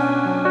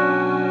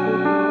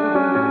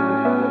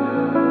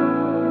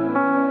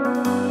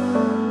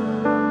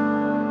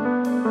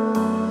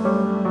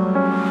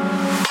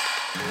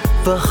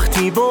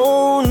 وقتی با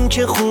اون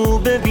که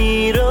خوبه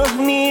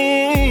بیرحمی،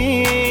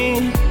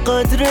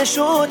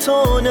 قدرشو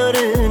تا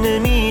نره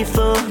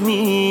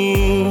نمیفهمی.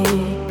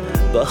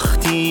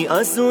 وقتی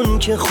از اون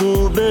که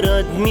خوبه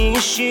رد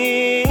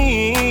میشی،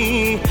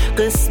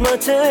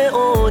 قسمت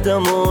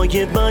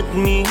آدمای بد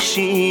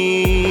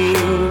میشی.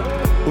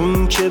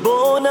 اون که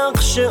با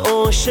نقش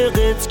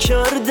عاشقت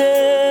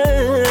کرده،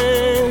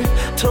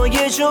 تا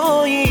یه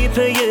جایی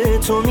پی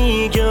تو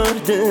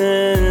میگرده.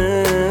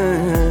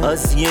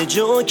 از یه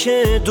جا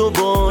که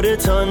دوباره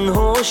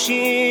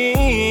تنهاشی،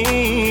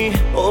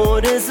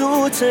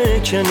 آرزوت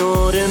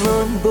کنار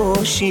من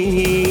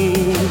باشی.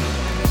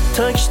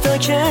 تک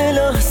تک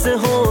لحظه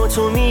ها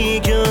تو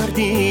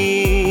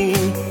میگردی،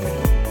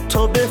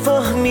 تا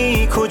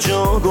بفهمی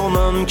کجا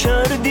گمم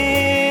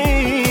کردی.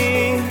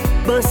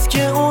 بس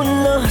که اون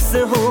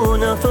لحظه ها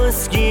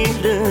نفس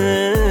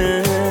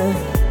گیره،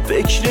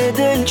 فکر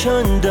دل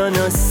کندن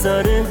از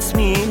سرت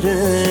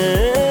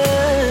میره.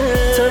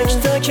 تک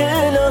تک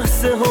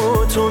لحظه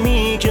ها تو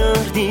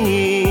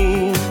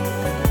میگردی،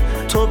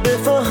 تا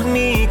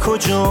بفهمی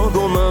کجا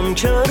گمم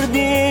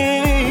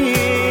کردی.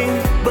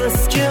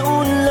 بس که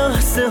اون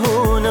لحظه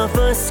ها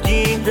نفس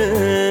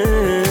گیره،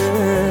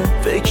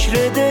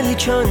 فکر دل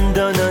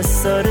کندن از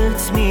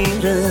سرت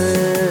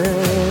میره.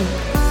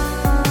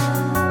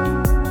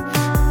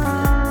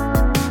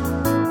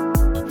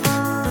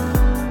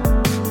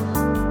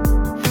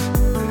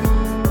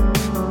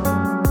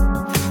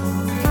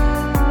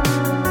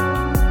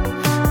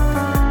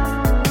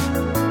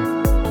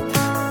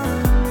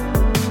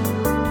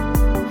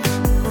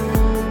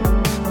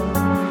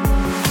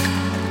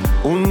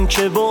 که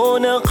که با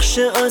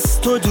نقشه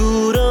از تو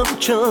دورم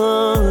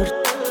کرد،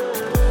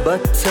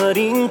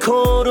 بدترین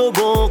کارو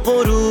با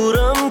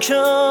غرورم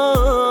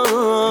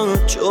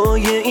کرد.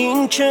 جای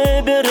این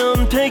که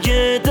برم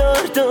پی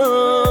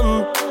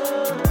دردم،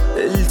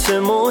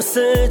 التماس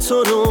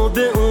تو رو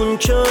به اون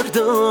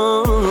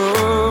کردم.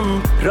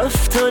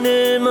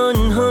 رفتن من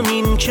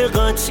همین که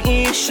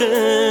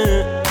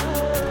قطعیشه،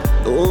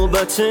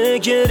 نوبت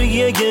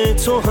گریه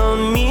تو هم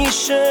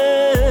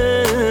میشه.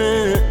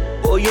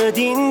 باید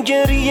این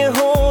گریه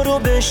ها رو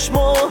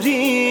بشماری،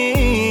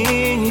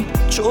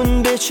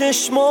 چون به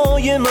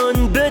چشمای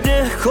من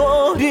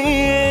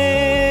بدهکاری.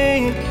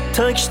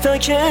 تک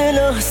تک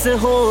لحظه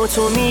ها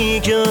تو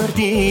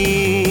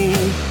میگردی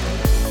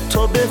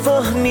تا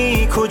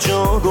بفهمی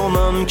کجا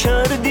گمم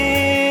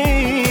کردی.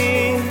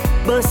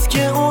 بس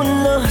که اون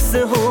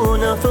لحظه ها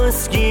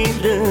نفس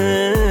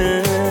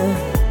گیره،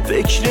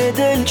 فکر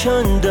دل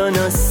کندن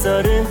از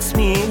سرت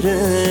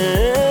میره.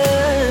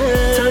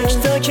 تک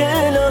تک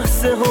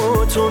لحظه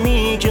ها تو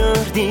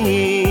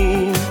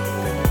میگردی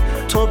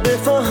تا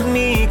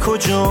بفهمی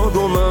کجا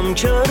گمم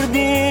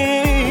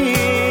کردی.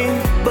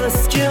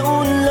 بس که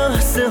اون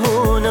لحظه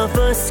ها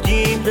نفس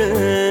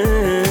گیره،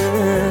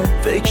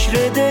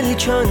 فکر دل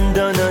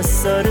کندن از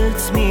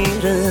سرت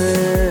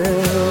میره.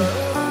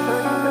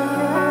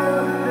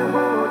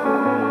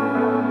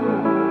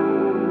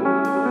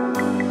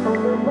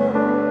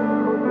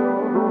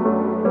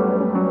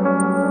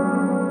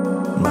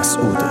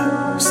 مسعود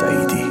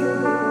سعیدی.